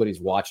if anybody's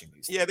watching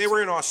these. Yeah, they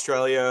were in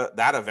Australia.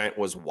 That event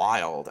was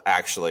wild,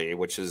 actually,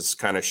 which is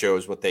kind of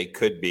shows what they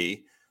could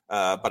be.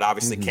 But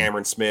obviously,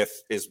 Cameron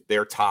Smith is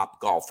their top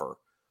golfer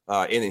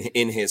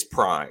in his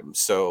prime,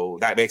 so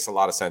that makes a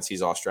lot of sense.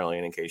 He's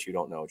Australian, in case you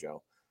don't know,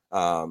 Joe.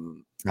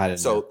 The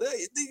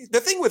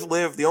thing with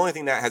Live, the only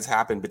thing that has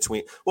happened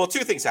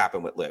two things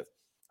happened with Live.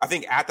 I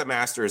think at the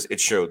Masters, it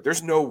showed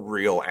there's no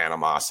real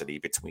animosity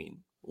between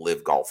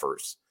Live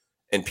golfers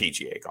and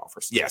PGA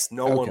golfers. Yes,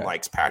 no one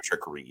likes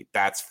Patrick Reed.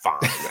 That's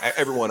fine.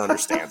 Everyone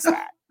understands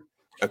that.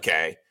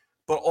 Okay.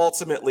 But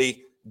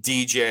ultimately,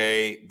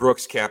 DJ,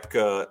 Brooks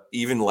Koepka,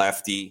 even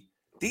Lefty,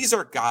 these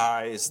are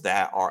guys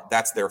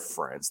that's their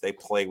friends. They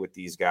play with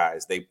these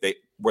guys. They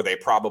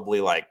probably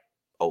like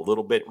a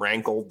little bit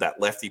rankled that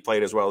Lefty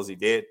played as well as he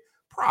did,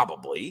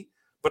 probably.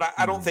 But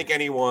I don't think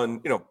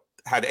anyone,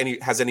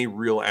 has any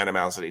real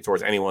animosity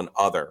towards anyone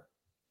other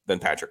than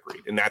Patrick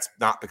Reed, and that's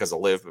not because of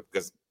Live, but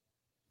because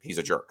he's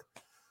a jerk.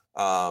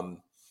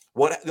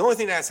 The only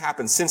thing that has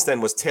happened since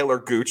then was Taylor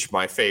Gooch,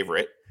 my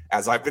favorite,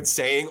 as I've been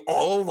saying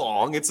all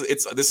along. This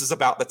is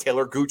about the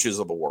Taylor Gooches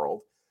of the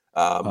world.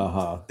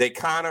 They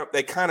kind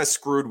of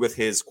screwed with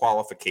his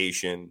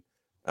qualification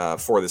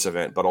for this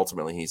event, but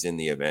ultimately he's in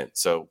the event,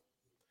 so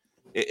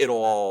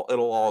it'll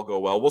all go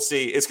well. We'll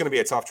see. It's going to be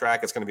a tough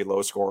track. It's going to be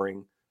low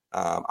scoring.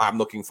 I'm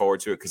looking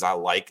forward to it because I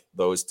like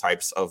those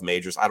types of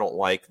majors. I don't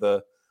like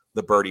the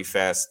birdie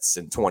fests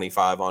and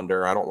 25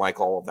 under. I don't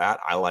like all of that.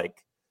 I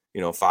like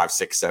 5,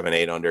 6, 7,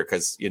 8 under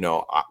because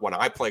when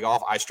I play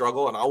golf, I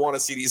struggle, and I want to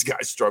see these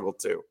guys struggle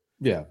too.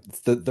 Yeah, it's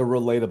the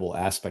relatable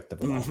aspect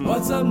of it. Mm-hmm.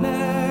 What's up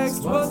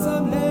next?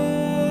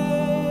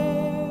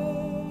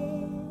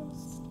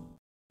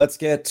 Let's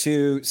get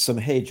to some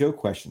Hey Joe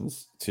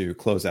questions to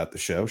close out the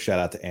show. Shout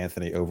out to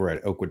Anthony over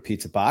at Oakwood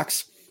Pizza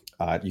Box.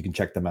 You can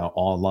check them out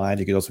online.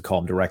 You can also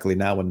call them directly,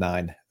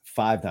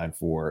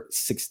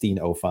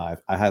 919-594-1605.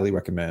 I highly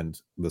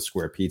recommend the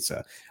Square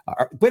Pizza.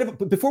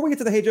 But before we get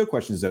to the Hey Joe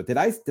questions, though, did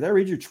I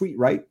read your tweet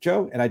right,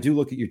 Joe? And I do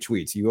look at your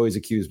tweets. You always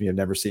accuse me of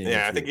never seeing.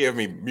 Yeah, I think you have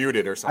me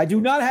muted or something. I do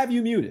not have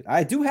you muted.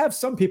 I do have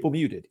some people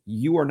muted.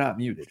 You are not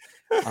muted.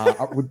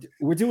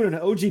 We're doing an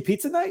OG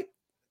pizza night.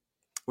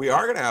 We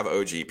are going to have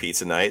OG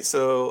pizza night,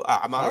 so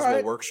I might as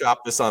well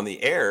workshop this on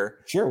the air.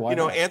 Sure, why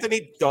not?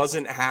 Anthony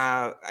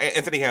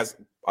has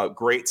a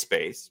great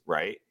space,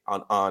 right,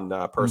 on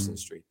Person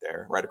Street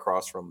there, right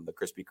across from the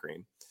Krispy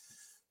Kreme.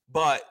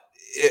 But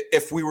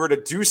if we were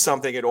to do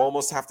something, it'd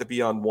almost have to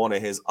be on one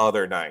of his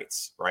other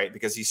nights, right,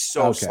 because he's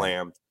so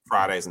slammed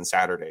Fridays and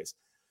Saturdays.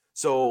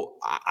 So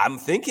I'm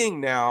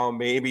thinking now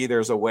maybe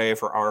there's a way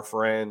for our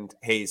friend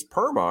Hayes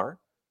Permar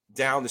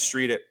down the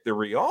street at the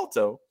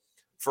Rialto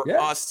for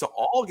us to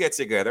all get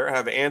together,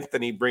 have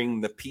Anthony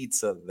bring the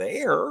pizza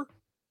there.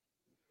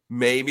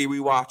 Maybe we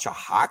watch a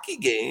hockey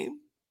game.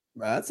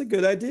 That's a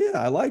good idea.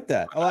 I like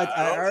that. Oh,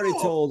 I already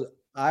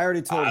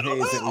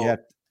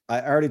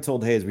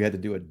told Hayes we had to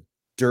do a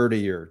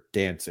dirtier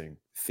dancing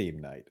theme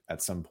night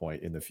at some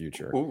point in the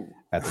future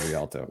at the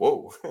Rialto.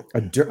 Whoa.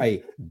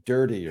 a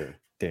dirtier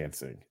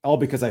dancing. All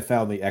because I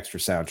found the extra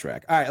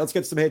soundtrack. All right, let's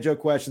get some Hey Joe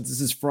questions. This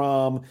is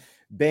from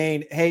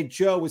Bain. Hey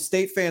Joe, with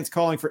state fans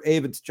calling for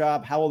Avon's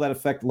job, how will that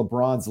affect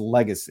LeBron's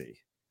legacy?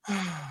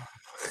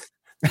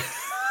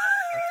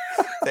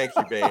 Thank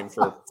you, Bain,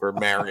 for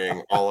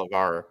marrying all of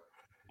our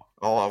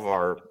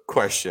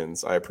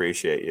questions. I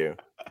appreciate you.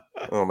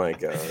 Oh my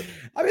God.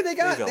 I mean, they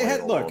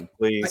had look,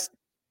 please.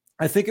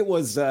 I think it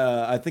was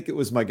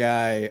my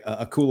guy,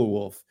 Akula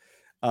Wolf,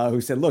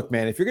 who said, look,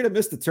 man, if you're gonna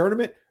miss the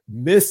tournament,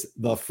 miss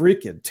the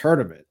freaking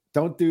tournament.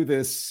 Don't do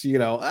this,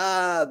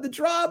 the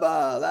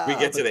drama. We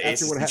get to the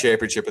ACC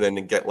championship and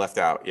then get left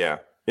out. Yeah.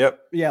 Yep.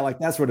 Yeah, like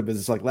that sort of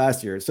business like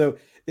last year. So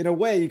in a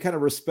way, you kind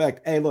of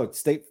respect, hey, look,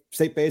 state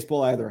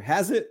baseball either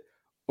has it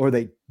or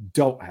they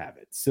don't have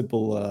it.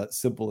 Simple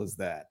as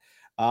that.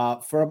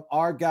 From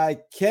our guy,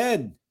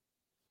 Ken.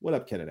 What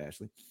up, Ken and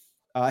Ashley?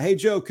 Hey,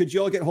 Joe, could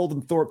you all get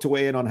Holden Thorpe to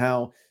weigh in on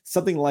how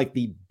something like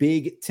the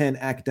Big Ten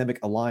Academic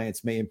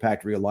Alliance may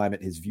impact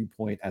realignment, his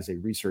viewpoint as a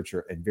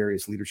researcher and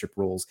various leadership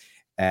roles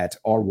at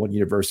R1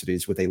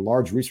 universities with a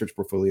large research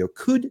portfolio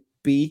could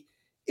be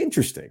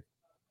interesting?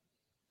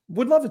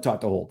 Would love to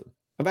talk to Holden.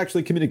 I've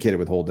actually communicated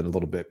with Holden a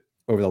little bit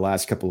over the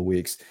last couple of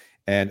weeks,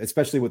 and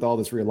especially with all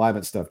this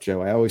realignment stuff,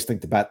 Joe, I always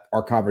think about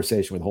our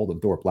conversation with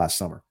Holden Thorpe last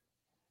summer.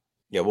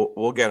 Yeah,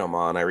 we'll get him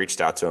on. I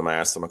reached out to him. I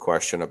asked him a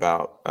question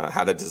about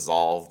how to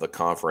dissolve the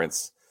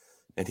conference,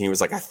 and he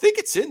was like, "I think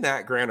it's in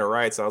that grant of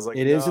rights." I was like,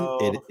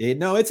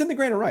 No, it's in the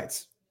grant of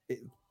rights.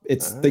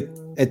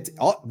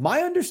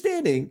 My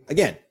understanding.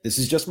 Again, this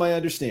is just my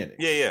understanding.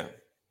 Yeah.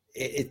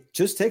 It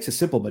just takes a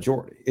simple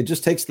majority. It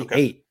just takes the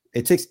 8.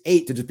 It takes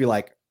 8 to just be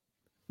like,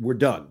 we're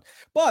done.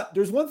 But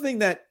there was one thing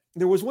that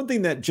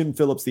Jim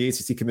Phillips, the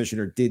ACC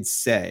commissioner, did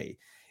say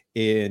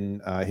in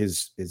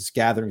his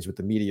gatherings with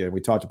the media, and we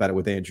talked about it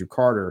with Andrew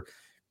Carter,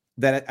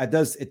 that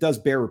it does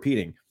bear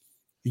repeating.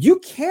 You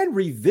can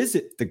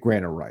revisit the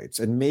grant of rights,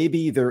 and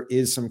maybe there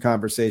is some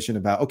conversation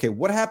about, okay,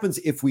 what happens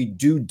if we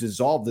do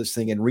dissolve this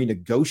thing and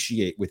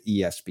renegotiate with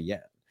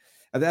ESPN?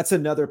 And that's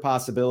another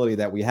possibility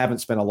that we haven't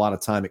spent a lot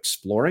of time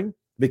exploring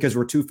because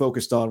we're too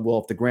focused on, well,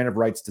 if the grant of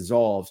rights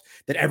dissolves,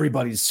 then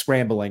everybody's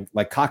scrambling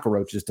like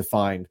cockroaches to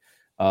find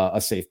a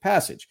safe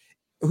passage.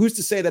 Who's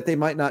to say that they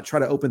might not try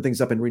to open things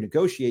up and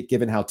renegotiate,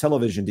 given how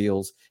television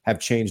deals have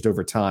changed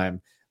over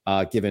time,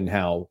 given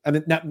how,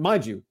 now,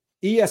 mind you,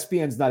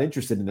 ESPN's not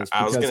interested in this.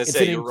 I was going to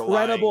say,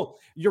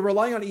 you're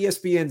relying on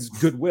ESPN's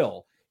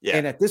goodwill. Yeah.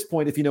 And at this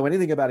point, if you know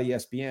anything about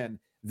ESPN,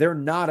 they're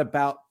not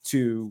about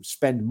to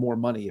spend more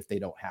money if they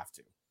don't have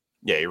to.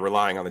 Yeah, you're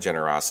relying on the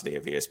generosity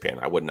of ESPN.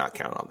 I would not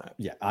count on that.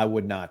 Yeah, I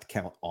would not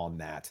count on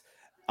that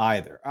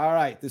either. All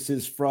right, this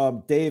is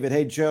from David.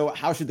 Hey, Joe,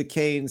 how should the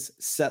Canes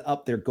set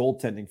up their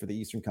goaltending for the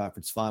Eastern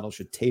Conference Final?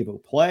 Should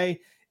Tavo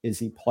play? Is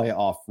he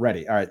playoff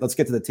ready? All right, let's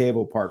get to the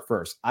Tavo part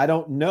first. I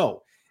don't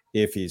know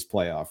if he's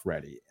playoff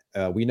ready.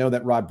 We know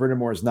that Rod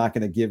Brind'Amour is not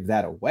going to give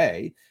that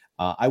away.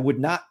 I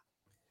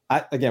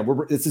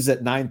This is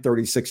at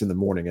 9:36 in the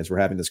morning as we're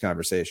having this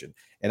conversation,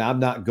 and I'm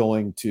not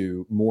going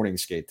to morning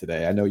skate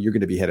today. I know you're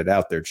going to be headed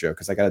out there, Joe,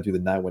 because I got to do the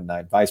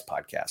 919 Vice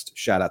podcast.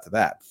 Shout out to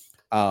that.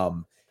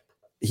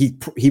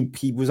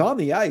 He was on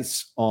the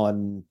ice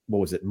on, what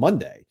was it,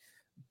 Monday,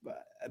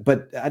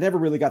 but I never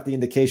really got the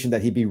indication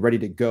that he'd be ready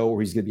to go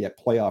or he's going to be at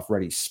playoff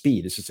ready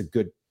speed. It's just a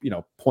good,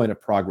 point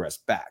of progress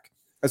back.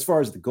 As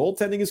far as the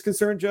goaltending is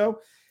concerned, Joe,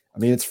 I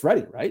mean, it's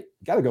Freddie, right?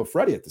 You got to go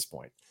Freddie at this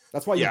point.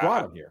 That's why you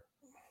brought him here.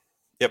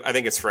 Yep, I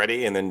think it's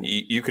Freddie, and then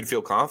you could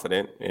feel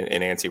confident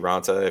in Antti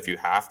Raanta if you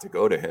have to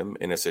go to him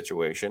in a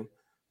situation.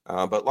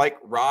 But like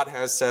Rod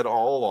has said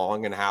all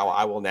along, and how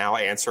I will now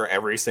answer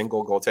every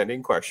single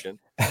goaltending question,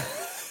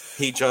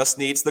 he just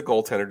needs the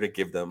goaltender to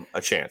give them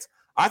a chance.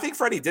 I think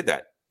Freddie did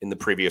that in the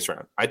previous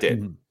round. I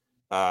did.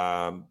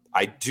 Mm-hmm.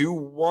 I do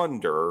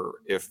wonder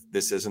if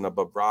this isn't a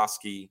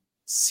Bobrovsky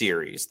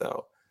series,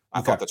 though.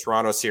 I thought the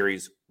Toronto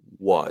series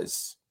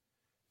was.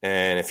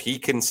 And if he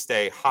can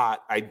stay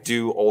hot, I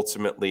do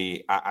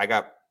ultimately.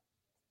 I'm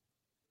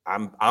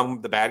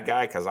the bad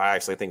guy because I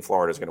actually think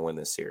Florida is going to win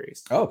this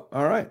series. Oh,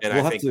 all right. And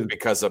I think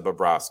because of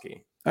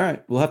Bobrovsky. All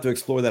right, we'll have to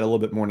explore that a little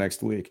bit more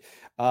next week.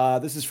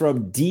 This is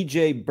from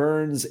DJ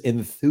Burns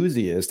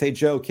Enthusiast. Hey,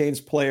 Joe,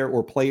 Canes player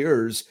or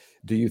players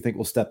do you think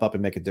will step up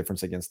and make a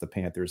difference against the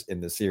Panthers in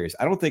this series?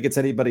 I don't think it's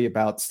anybody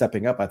about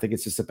stepping up. I think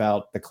it's just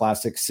about the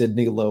classic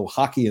Sidney Lowe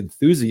hockey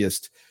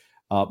enthusiast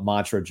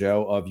mantra,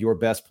 Joe, of your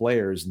best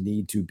players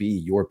need to be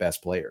your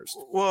best players.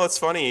 Well, it's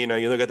funny,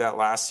 you look at that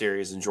last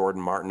series and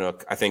Jordan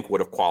Martinook, I think would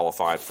have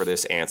qualified for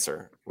this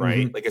answer,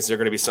 right? Mm-hmm. Like, is there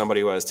going to be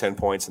somebody who has 10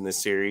 points in this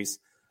series?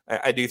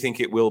 I do think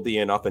it will be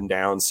an up and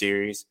down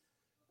series.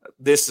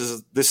 This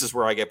is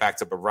where I get back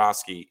to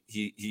Bobrovsky.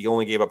 He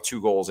only gave up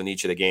 2 goals in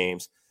each of the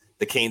games.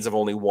 The Canes have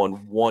only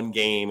won 1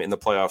 game in the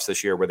playoffs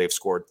this year where they've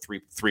scored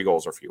three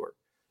goals or fewer,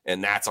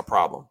 and that's a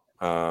problem.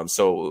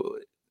 So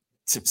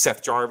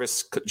Seth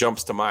Jarvis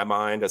jumps to my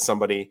mind as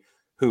somebody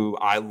who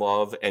I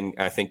love and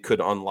I think could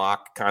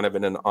unlock kind of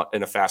in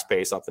a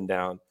fast-paced up and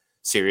down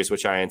series,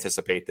 which I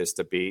anticipate this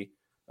to be.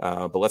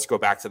 But let's go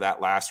back to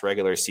that last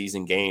regular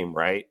season game,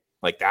 right?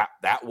 Like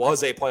that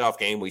was a playoff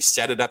game. We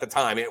said it at the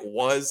time. It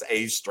was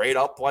a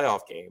straight-up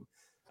playoff game.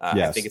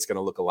 Yes. I think it's going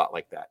to look a lot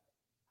like that.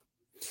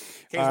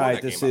 All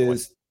right, this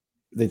is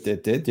they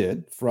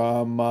did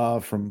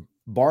from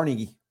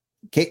Barney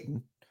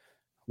Caton.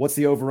 What's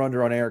the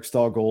over-under on Eric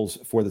Stahl goals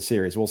for the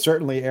series? Well,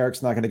 certainly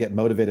Eric's not going to get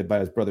motivated by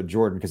his brother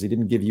Jordan because he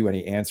didn't give you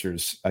any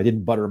answers. I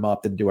didn't butter him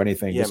up, didn't do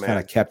anything. Just kind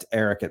of kept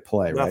Eric at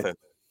play, right?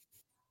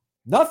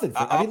 Nothing.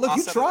 I mean, look,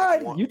 you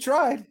tried. You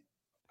tried.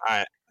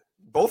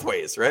 Both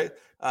ways, right?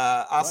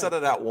 I'll set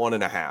it at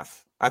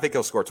 1.5. I think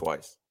he'll score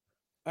twice.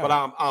 But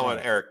I'm an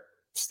Eric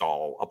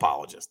Stahl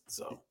apologist,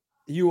 so.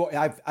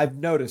 I've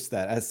noticed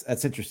that.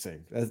 That's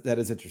interesting. That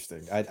is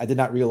interesting. I did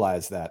not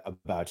realize that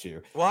about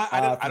you. Well,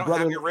 I don't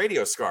have your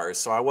radio scars,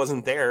 so I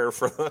wasn't there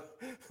for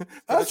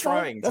the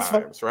trying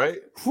times, right?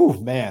 Whew,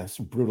 man, it's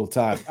a brutal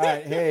time. All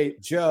right, hey,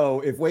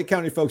 Joe, if Wake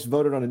County folks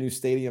voted on a new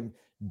stadium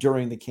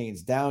during the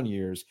Canes down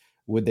years,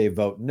 would they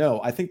vote no?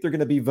 I think they're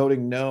going to be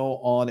voting no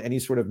on any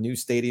sort of new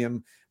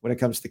stadium when it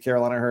comes to the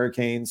Carolina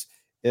Hurricanes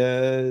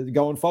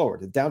going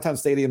forward. The downtown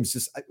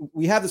stadiums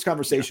we have this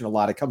conversation a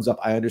lot. It comes up.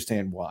 I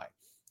understand why.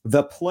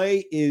 The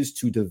play is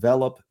to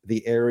develop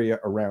the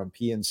area around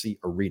PNC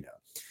Arena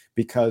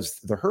because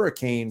the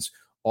Hurricanes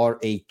are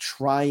a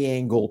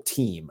triangle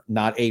team,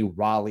 not a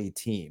Raleigh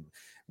team.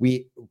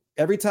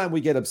 Every time we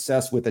get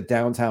obsessed with the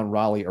downtown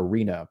Raleigh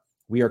arena,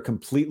 we are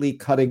completely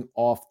cutting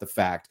off the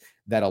fact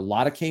that a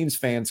lot of Canes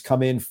fans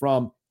come in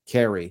from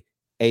Cary,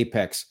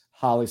 Apex,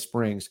 Holly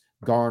Springs,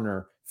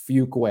 Garner,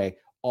 Fuquay,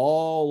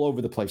 all over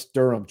the place,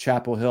 Durham,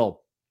 Chapel Hill.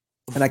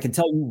 And I can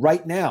tell you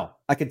right now,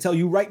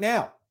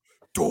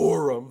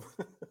 Durham,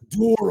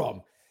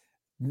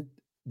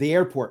 the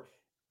airport.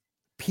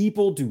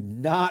 People do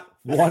not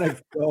want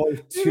to go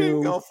to. You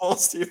didn't go full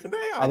Stephen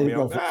A. I didn't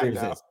go full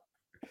Stephen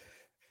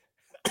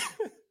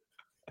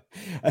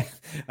A.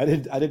 I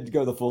didn't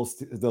go the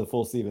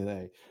full Stephen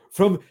A.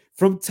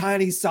 From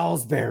tiny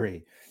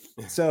Salisbury.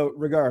 So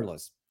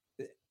regardless,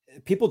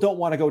 people don't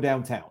want to go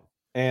downtown,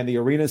 and the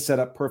arena is set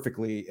up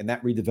perfectly, and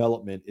that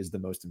redevelopment is the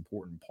most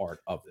important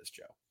part of this,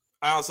 Joe.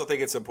 I also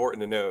think it's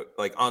important to note,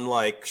 like,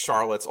 unlike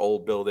Charlotte's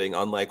old building,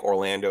 unlike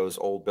Orlando's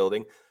old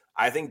building,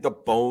 I think the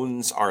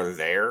bones are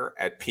there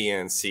at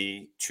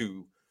PNC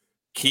to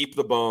keep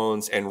the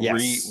bones and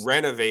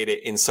renovate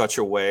it in such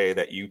a way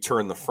that you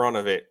turn the front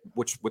of it,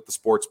 which with the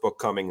sports book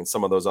coming and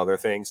some of those other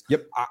things.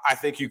 Yep. I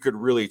think you could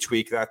really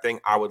tweak that thing.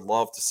 I would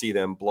love to see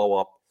them blow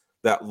up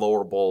that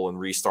lower bowl and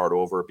restart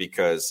over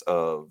because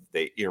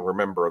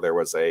remember there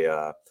was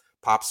a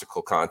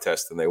popsicle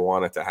contest and they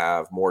wanted to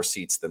have more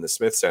seats than the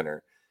Smith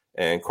Center.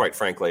 And quite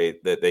frankly,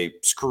 that they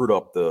screwed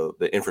up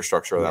the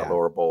infrastructure of that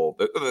lower bowl,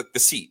 the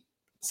seat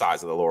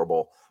size of the lower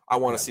bowl. I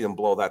want to see them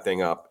blow that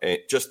thing up, and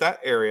just that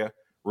area,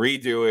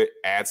 redo it,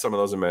 add some of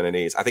those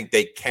amenities. I think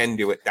they can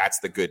do it. That's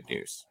the good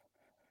news.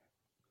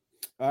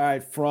 All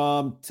right,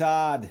 from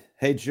Todd.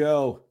 Hey,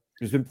 Joe.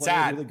 There's been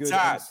plenty of really good.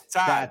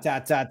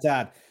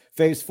 Todd.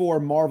 Phase 4,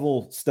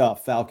 Marvel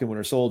stuff, Falcon,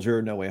 Winter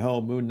Soldier, No Way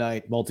Home, Moon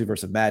Knight,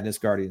 Multiverse of Madness,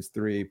 Guardians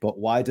 3. But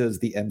why does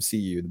the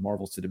MCU, the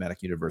Marvel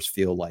Cinematic Universe,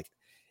 feel like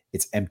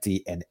it's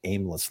empty and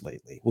aimless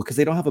lately? Well, because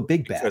they don't have a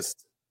big bad. Because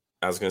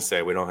I was going to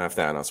say, we don't have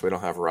Thanos. We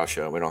don't have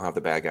Russia. We don't have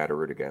the bad guy to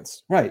root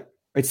against. Right.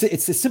 It's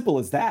as simple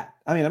as that.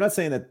 I mean, I'm not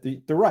saying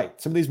that they're right.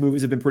 Some of these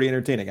movies have been pretty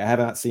entertaining. I have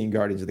not seen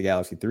Guardians of the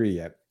Galaxy 3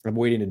 yet. I'm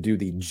waiting to do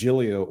the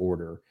Giglio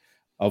order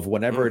of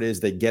whenever it is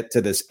they get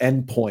to this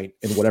end point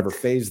in whatever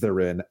phase they're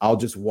in. I'll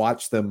just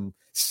watch them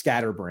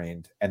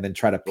scatterbrained and then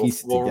try to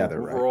piece it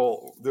together.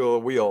 Roll the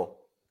wheel.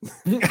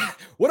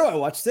 What do I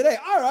watch today?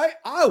 All right,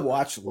 I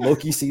watch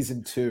Loki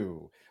season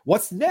 2.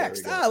 What's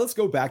next? Let's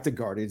go back to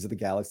Guardians of the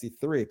Galaxy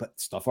 3. But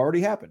stuff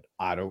already happened.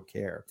 I don't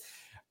care.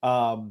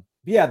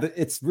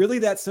 It's really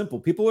that simple.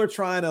 People are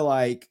trying to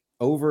like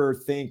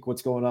overthink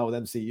what's going on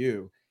with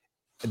MCU.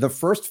 The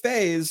first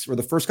phase or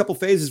the first couple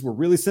phases were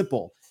really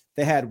simple.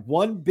 They had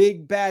one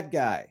big bad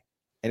guy,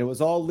 and it was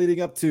all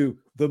leading up to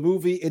the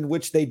movie in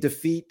which they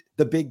defeat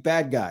the big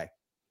bad guy.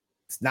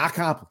 It's not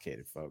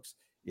complicated, folks.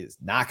 It is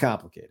not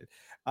complicated.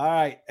 All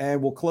right,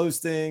 and we'll close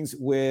things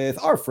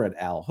with our friend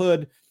Al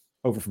Hood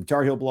over from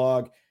Tar Heel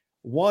Blog.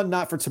 One,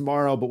 not for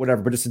tomorrow, but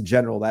whatever, but just in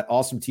general, that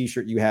awesome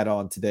t-shirt you had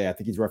on today. I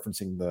think he's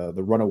referencing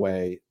the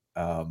Runaway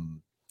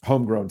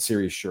Homegrown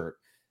Series shirt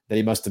that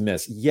he must have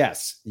missed.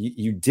 Yes,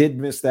 you did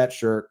miss that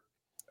shirt.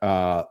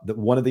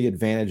 One of the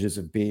advantages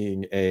of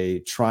being a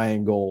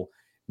Triangle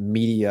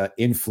media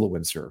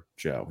influencer,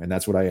 Joe, and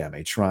that's what I am,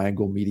 a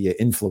Triangle media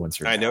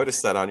influencer. I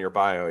noticed that on your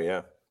bio,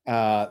 yeah.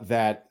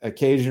 That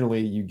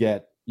occasionally you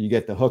get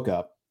the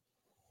hookup.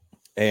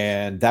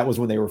 And that was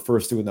when they were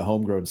first doing the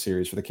Homegrown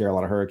Series for the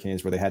Carolina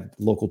Hurricanes, where they had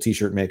local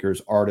t-shirt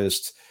makers,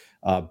 artists,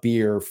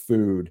 beer,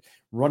 food.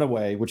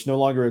 Runaway, which no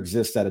longer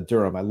exists out of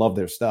Durham, I love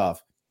their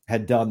stuff,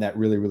 had done that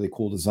really, really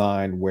cool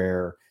design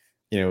where,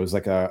 it was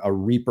like a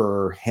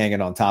Reaper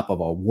hanging on top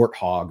of a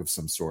warthog of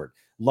some sort.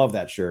 Love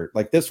that shirt.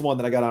 Like this one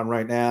that I got on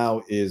right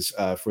now is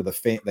for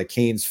the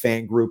Canes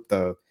fan group.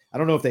 I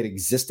don't know if they'd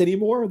exist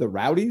anymore, the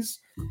Rowdies.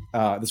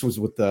 This was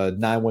with the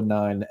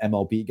 919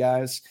 MLB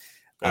guys.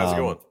 How's it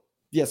going?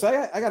 Yeah,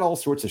 so I got all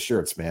sorts of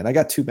shirts, man. I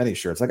got too many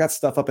shirts. I got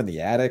stuff up in the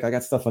attic. I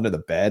got stuff under the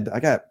bed. I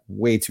got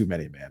way too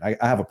many, man.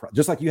 I have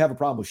just like you have a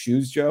problem with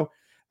shoes, Joe.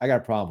 I got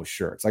a problem with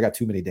shirts. I got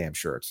too many damn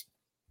shirts.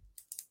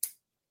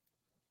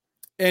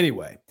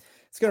 Anyway,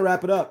 it's going to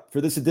wrap it up for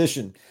this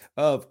edition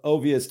of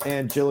Ovius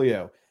and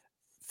Giglio.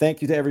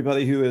 Thank you to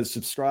everybody who has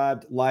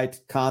subscribed,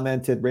 liked,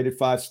 commented, rated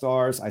 5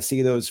 stars. I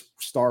see those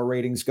star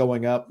ratings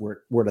going up.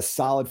 We're at a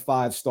solid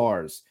 5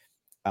 stars.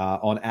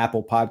 On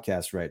Apple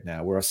Podcasts right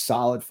now. We're a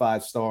solid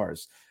 5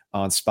 stars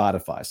on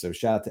Spotify. So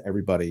shout out to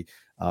everybody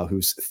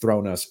who's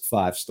thrown us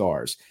 5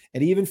 stars.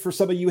 And even for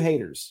some of you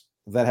haters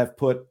that have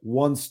put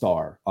 1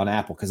 star on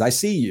Apple, because I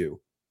see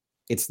you,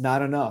 it's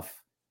not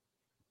enough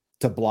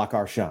to block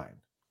our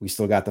shine. We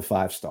still got the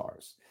 5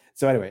 stars.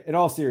 So anyway, in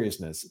all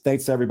seriousness,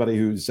 thanks to everybody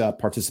who's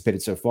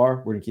participated so far.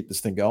 We're going to keep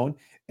this thing going,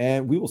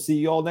 and we will see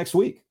you all next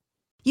week.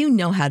 You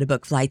know how to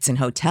book flights and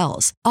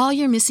hotels. All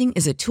you're missing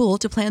is a tool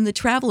to plan the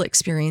travel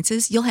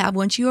experiences you'll have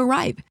once you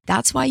arrive.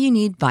 That's why you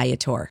need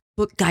Viator.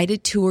 Book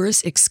guided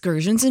tours,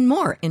 excursions, and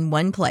more in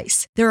one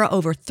place. There are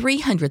over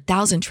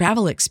 300,000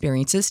 travel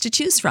experiences to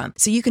choose from,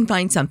 so you can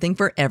find something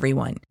for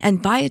everyone.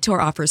 And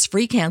Viator offers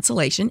free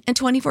cancellation and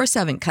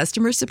 24/7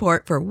 customer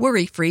support for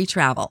worry-free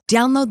travel.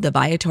 Download the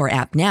Viator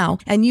app now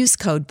and use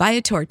code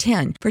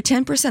Viator10 for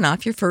 10%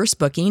 off your first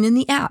booking in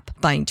the app.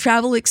 Find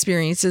travel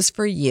experiences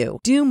for you.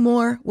 Do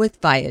more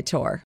with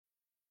Viator.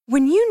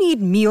 When you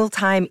need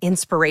mealtime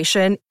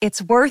inspiration,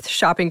 it's worth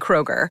shopping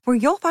Kroger, where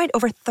you'll find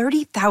over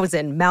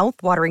 30,000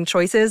 mouth-watering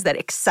choices that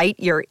excite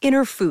your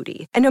inner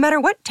foodie. And no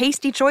matter what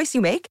tasty choice you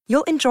make,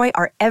 you'll enjoy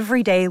our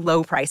everyday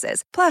low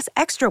prices, plus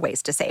extra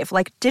ways to save,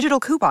 like digital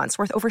coupons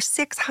worth over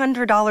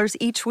 $600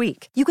 each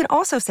week. You can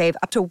also save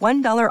up to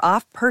 $1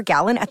 off per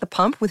gallon at the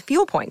pump with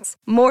fuel points.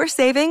 More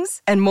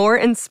savings and more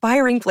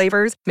inspiring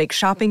flavors make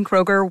shopping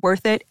Kroger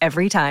worth it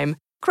every time.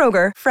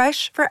 Kroger,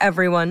 fresh for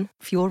everyone.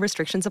 Fuel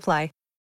restrictions apply.